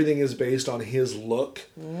everything is based on his look,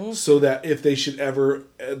 so that if they should ever,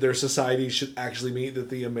 their society should actually meet, that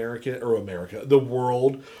the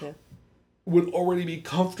world would already be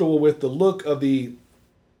comfortable with the look of the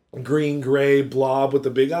green, gray blob with the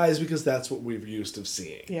big eyes because that's what we've used to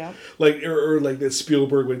seeing. Yeah. Like, or like that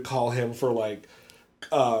Spielberg would call him for like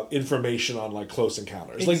information on like Close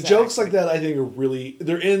Encounters. Exactly. Like jokes like that I think are really,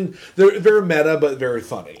 they're very meta but very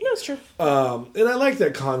funny. No, it's true. And I like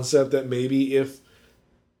that concept that maybe if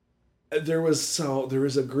there is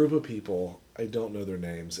a group of people, I don't know their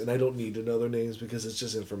names, and I don't need to know their names because it's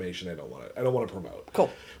just information I don't want to promote. Cool.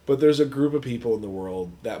 But there's a group of people in the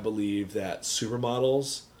world that believe that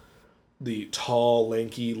supermodels, the tall,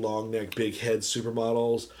 lanky, long neck, big head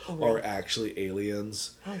supermodels, are actually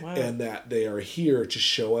aliens. Oh, wow. And that they are here to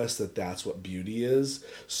show us that that's what beauty is.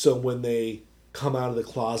 So when they come out of the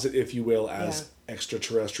closet, if you will, as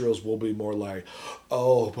extraterrestrials, will be more like,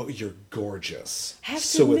 oh, but you're gorgeous.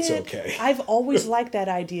 So it's okay. I've always liked that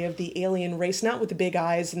idea of the alien race, not with the big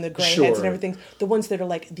eyes and the gray heads and everything, the ones that are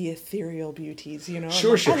like the ethereal beauties, you know? I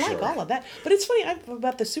like all of that. But it's funny,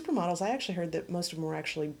 about the supermodels, I actually heard that most of them were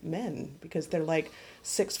actually men because they're like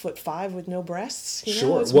 6'5" with no breasts. You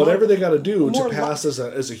know? Whatever they got to do to pass as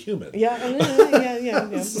a human. Yeah,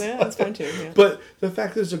 that's fine too. Yeah. But the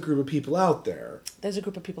fact there's a group of people out there. There's a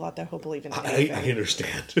group of people out there who believe in anything. I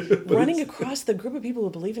understand. Running across the group of people who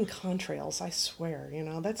believe in contrails, I swear, you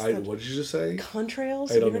know, that's what did you just say?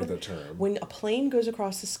 Contrails? I don't know the term. When a plane goes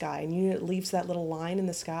across the sky and it leaves that little line in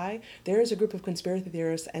the sky, there is a group of conspiracy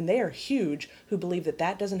theorists, and they are huge, who believe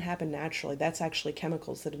that doesn't happen naturally. That's actually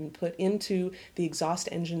chemicals that have been put into the exhaust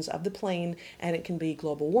engines of the plane, and it can be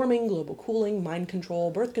global warming, global cooling, mind control,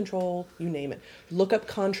 birth control, you name it. Look up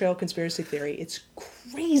contrail conspiracy theory. It's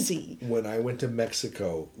crazy. When I went to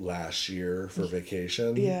Mexico last year for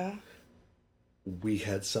vacation, we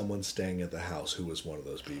had someone staying at the house who was one of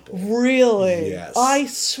those people. Really? Yes. I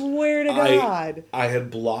swear to God. I had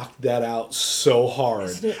blocked that out so hard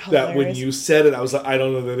that when you said it, I was like, I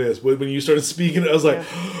don't know what it is. When you started speaking it, I was like,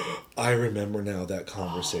 I remember now that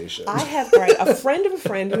conversation. I have a friend of a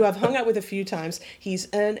friend who I've hung out with a few times. He's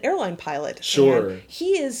an airline pilot. Sure.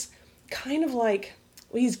 He is kind of like,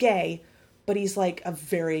 he's gay, but he's like a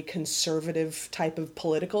very conservative type of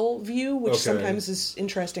political view, which sometimes is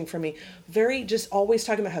interesting for me. Very just always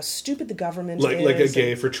talking about how stupid the government is. Like a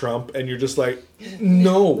gay for Trump, and you're just like,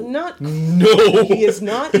 no. No. He is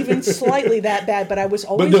not even slightly that bad, but I was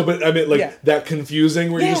always... But I mean, that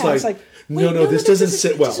confusing where you're just like no, this doesn't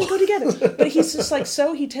sit well. It doesn't go together. But he's just like,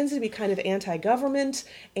 he tends to be kind of anti-government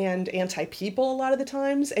and anti-people a lot of the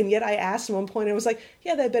times. And yet I asked him at one point, I was like,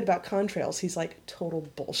 yeah, that bit about contrails. He's like, total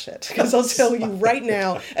bullshit. Because I'll tell you right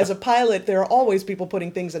now, as a pilot, there are always people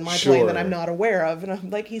putting things in my plane that I'm not aware of. And I'm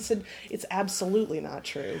like, he said, it's absolutely not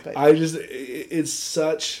true. But it's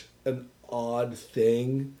such an odd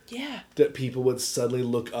thing that people would suddenly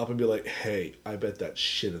look up and be like, hey, I bet that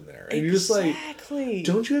shit in there. And you're just like,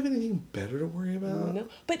 don't you have anything better to worry about? No.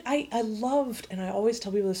 But I loved, and I always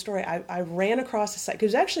tell people the story, I ran across a site,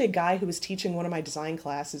 because there's actually a guy who was teaching one of my design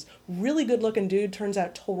classes, really good looking dude, turns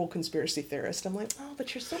out total conspiracy theorist. I'm like, oh,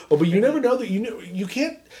 but you're so but you never know that,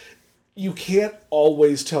 you can't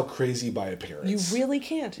always tell crazy by appearance. You really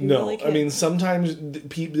can't. I mean, sometimes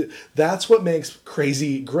people, that's what makes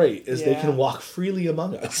crazy great, is they can walk freely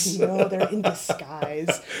among us. No, they're in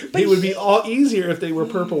disguise. But it would be all easier if they were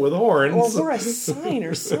purple with horns. Or a sign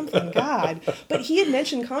or something, God. But he had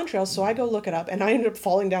mentioned contrails, so I go look it up, and I ended up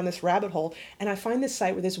falling down this rabbit hole, and I find this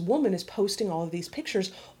site where this woman is posting all of these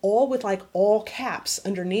pictures, all with like all caps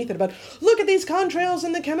underneath it about, look at these contrails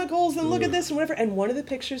and the chemicals, and look at this and whatever. And one of the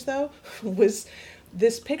pictures, though, was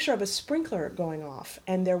this picture of a sprinkler going off,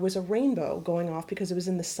 and there was a rainbow going off because it was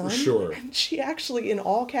in the sun. Sure. And she actually, in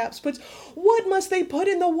all caps, puts, what must they put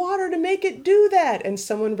in the water to make it do that? And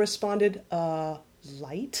someone responded,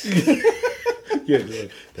 light? Yeah,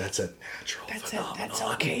 like, that's a natural phenomenon. That's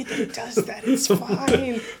okay that it does that. It's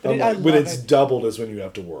fine. When it's doubled is when you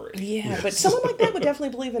have to worry. Yeah, yes. But someone like that would definitely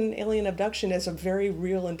believe in alien abduction as a very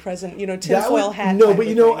real and present, tinfoil hat. No, but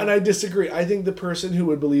and I disagree. I think the person who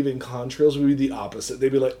would believe in contrails would be the opposite.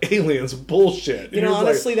 They'd be like, aliens, bullshit.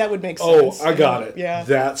 Honestly, that would make sense. Oh, I got it. Yeah.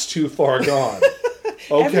 That's too far gone.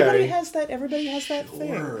 Okay. Everybody has that thing.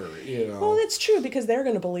 Well, it's true, because they're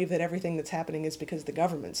going to believe that everything that's happening is because the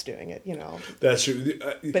government's doing it, That's true.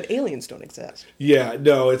 But aliens don't exist. Yeah,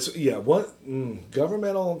 no,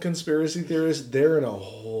 governmental conspiracy theorists, they're in a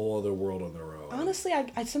whole other world on their own. Honestly,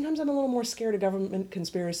 I sometimes I'm a little more scared of government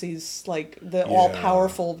conspiracies, like the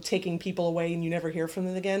all-powerful taking people away and you never hear from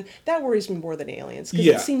them again. That worries me more than aliens, because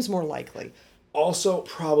it seems more likely. Also,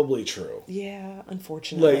 probably true. Yeah,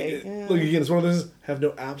 unfortunately. Again, it's one of those have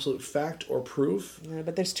no absolute fact or proof. Yeah,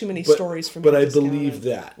 but there's too many stories from. But I believe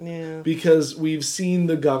that. Yeah. Because we've seen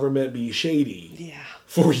the government be shady. Yeah.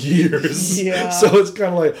 for years. Yeah. So it's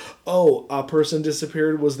kind of like, oh, a person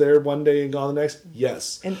disappeared, was there one day and gone the next?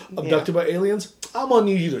 Yes. And, abducted by aliens? I'm on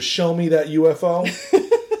you to show me that UFO.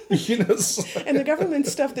 And the government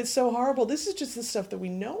stuff that's so horrible, this is just the stuff that we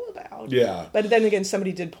know about. Yeah. But then again,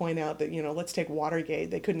 somebody did point out that, let's take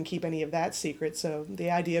Watergate. They couldn't keep any of that secret. So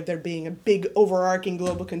the idea of there being a big overarching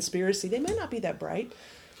global conspiracy, they might not be that bright.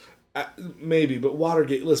 Maybe, but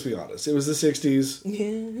Watergate, let's be honest, it was the 60s.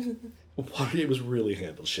 Yeah. Watergate was really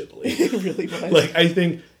handled shittily. It really was. Like, I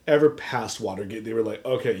think ever past Watergate, they were like,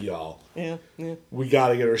 okay, y'all. Yeah. We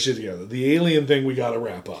gotta get our shit together. The alien thing, we gotta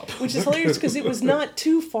wrap up. Which is hilarious, because it was not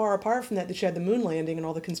too far apart from that you had the moon landing and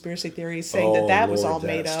all the conspiracy theories saying that was all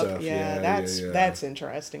made up. That's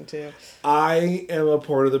interesting, too. I am a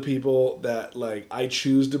part of the people that, like, I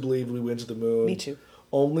choose to believe we went to the moon. Me too.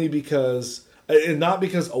 Only because... And not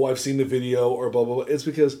because, I've seen the video or blah, blah, blah. It's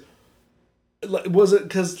because,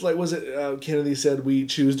 Kennedy said we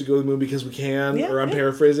choose to go to the moon because we can, or I'm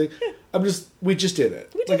paraphrasing. Yeah. We just did it.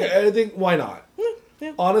 We did it. I think, why not?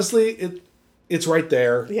 Yeah. Honestly, it's right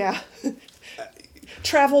there. Yeah.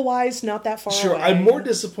 Travel-wise, not that far away. Sure, I'm more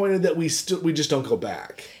disappointed that we just don't go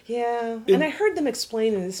back. Yeah, and I heard them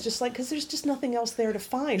explain it. It's just like, because there's just nothing else there to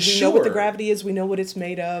find. We know what the gravity is. We know what it's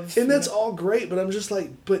made of. And that's all great, but I'm just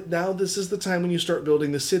like, but now this is the time when you start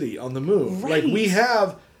building the city on the moon. Right. Like, we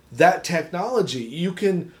have that technology. You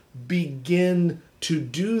can begin to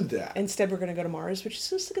do that. Instead, we're going to go to Mars, which is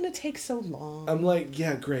just going to take so long. I'm like,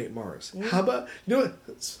 yeah, great, Mars. Yeah. How about, what?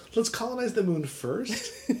 Let's colonize the moon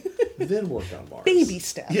first, then work on Mars. Baby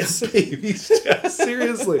steps. Yes, baby steps.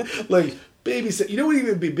 Seriously. Like, baby steps. You know what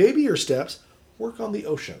even be baby or steps? Work on the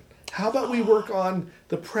ocean. How about we work on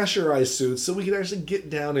the pressurized suits so we can actually get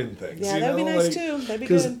down in things? Yeah, that'd be nice too. That'd be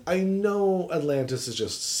good. Because I know Atlantis is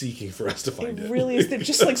just seeking for us to find it. It really is. They're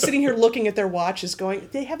just like sitting here looking at their watches going,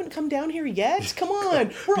 they haven't come down here yet? Come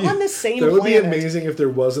on. We're on the same planet. That would be amazing if there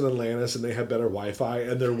was an Atlantis and they had better Wi-Fi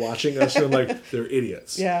and they're watching us and like, they're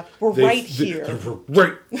idiots. Yeah, we're right here. We're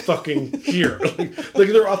right fucking here. like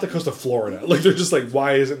they're off the coast of Florida. Like, they're just like,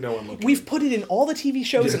 why isn't no one looking? We've put it in all the TV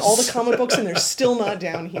shows and all the comic books and they're still not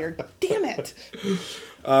down here. Damn it.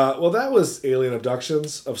 Well, that was alien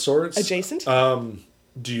abductions of sorts. Adjacent.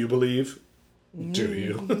 Do you believe? Do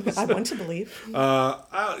you? I want to believe.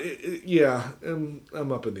 Yeah,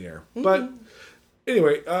 I'm up in the air. Mm-hmm. But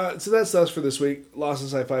anyway, so that's us for this week. Lost in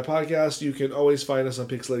Sci-Fi Podcast. You can always find us on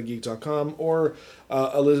pixelatedgeek.com or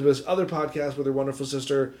Elizabeth's other podcast with her wonderful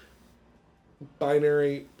sister,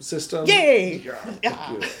 Binary System. Yay!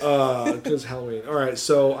 Yeah. Because Halloween. All right,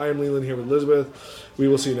 so I am Leland here with Elizabeth. We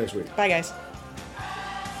will see you next week. Bye, guys.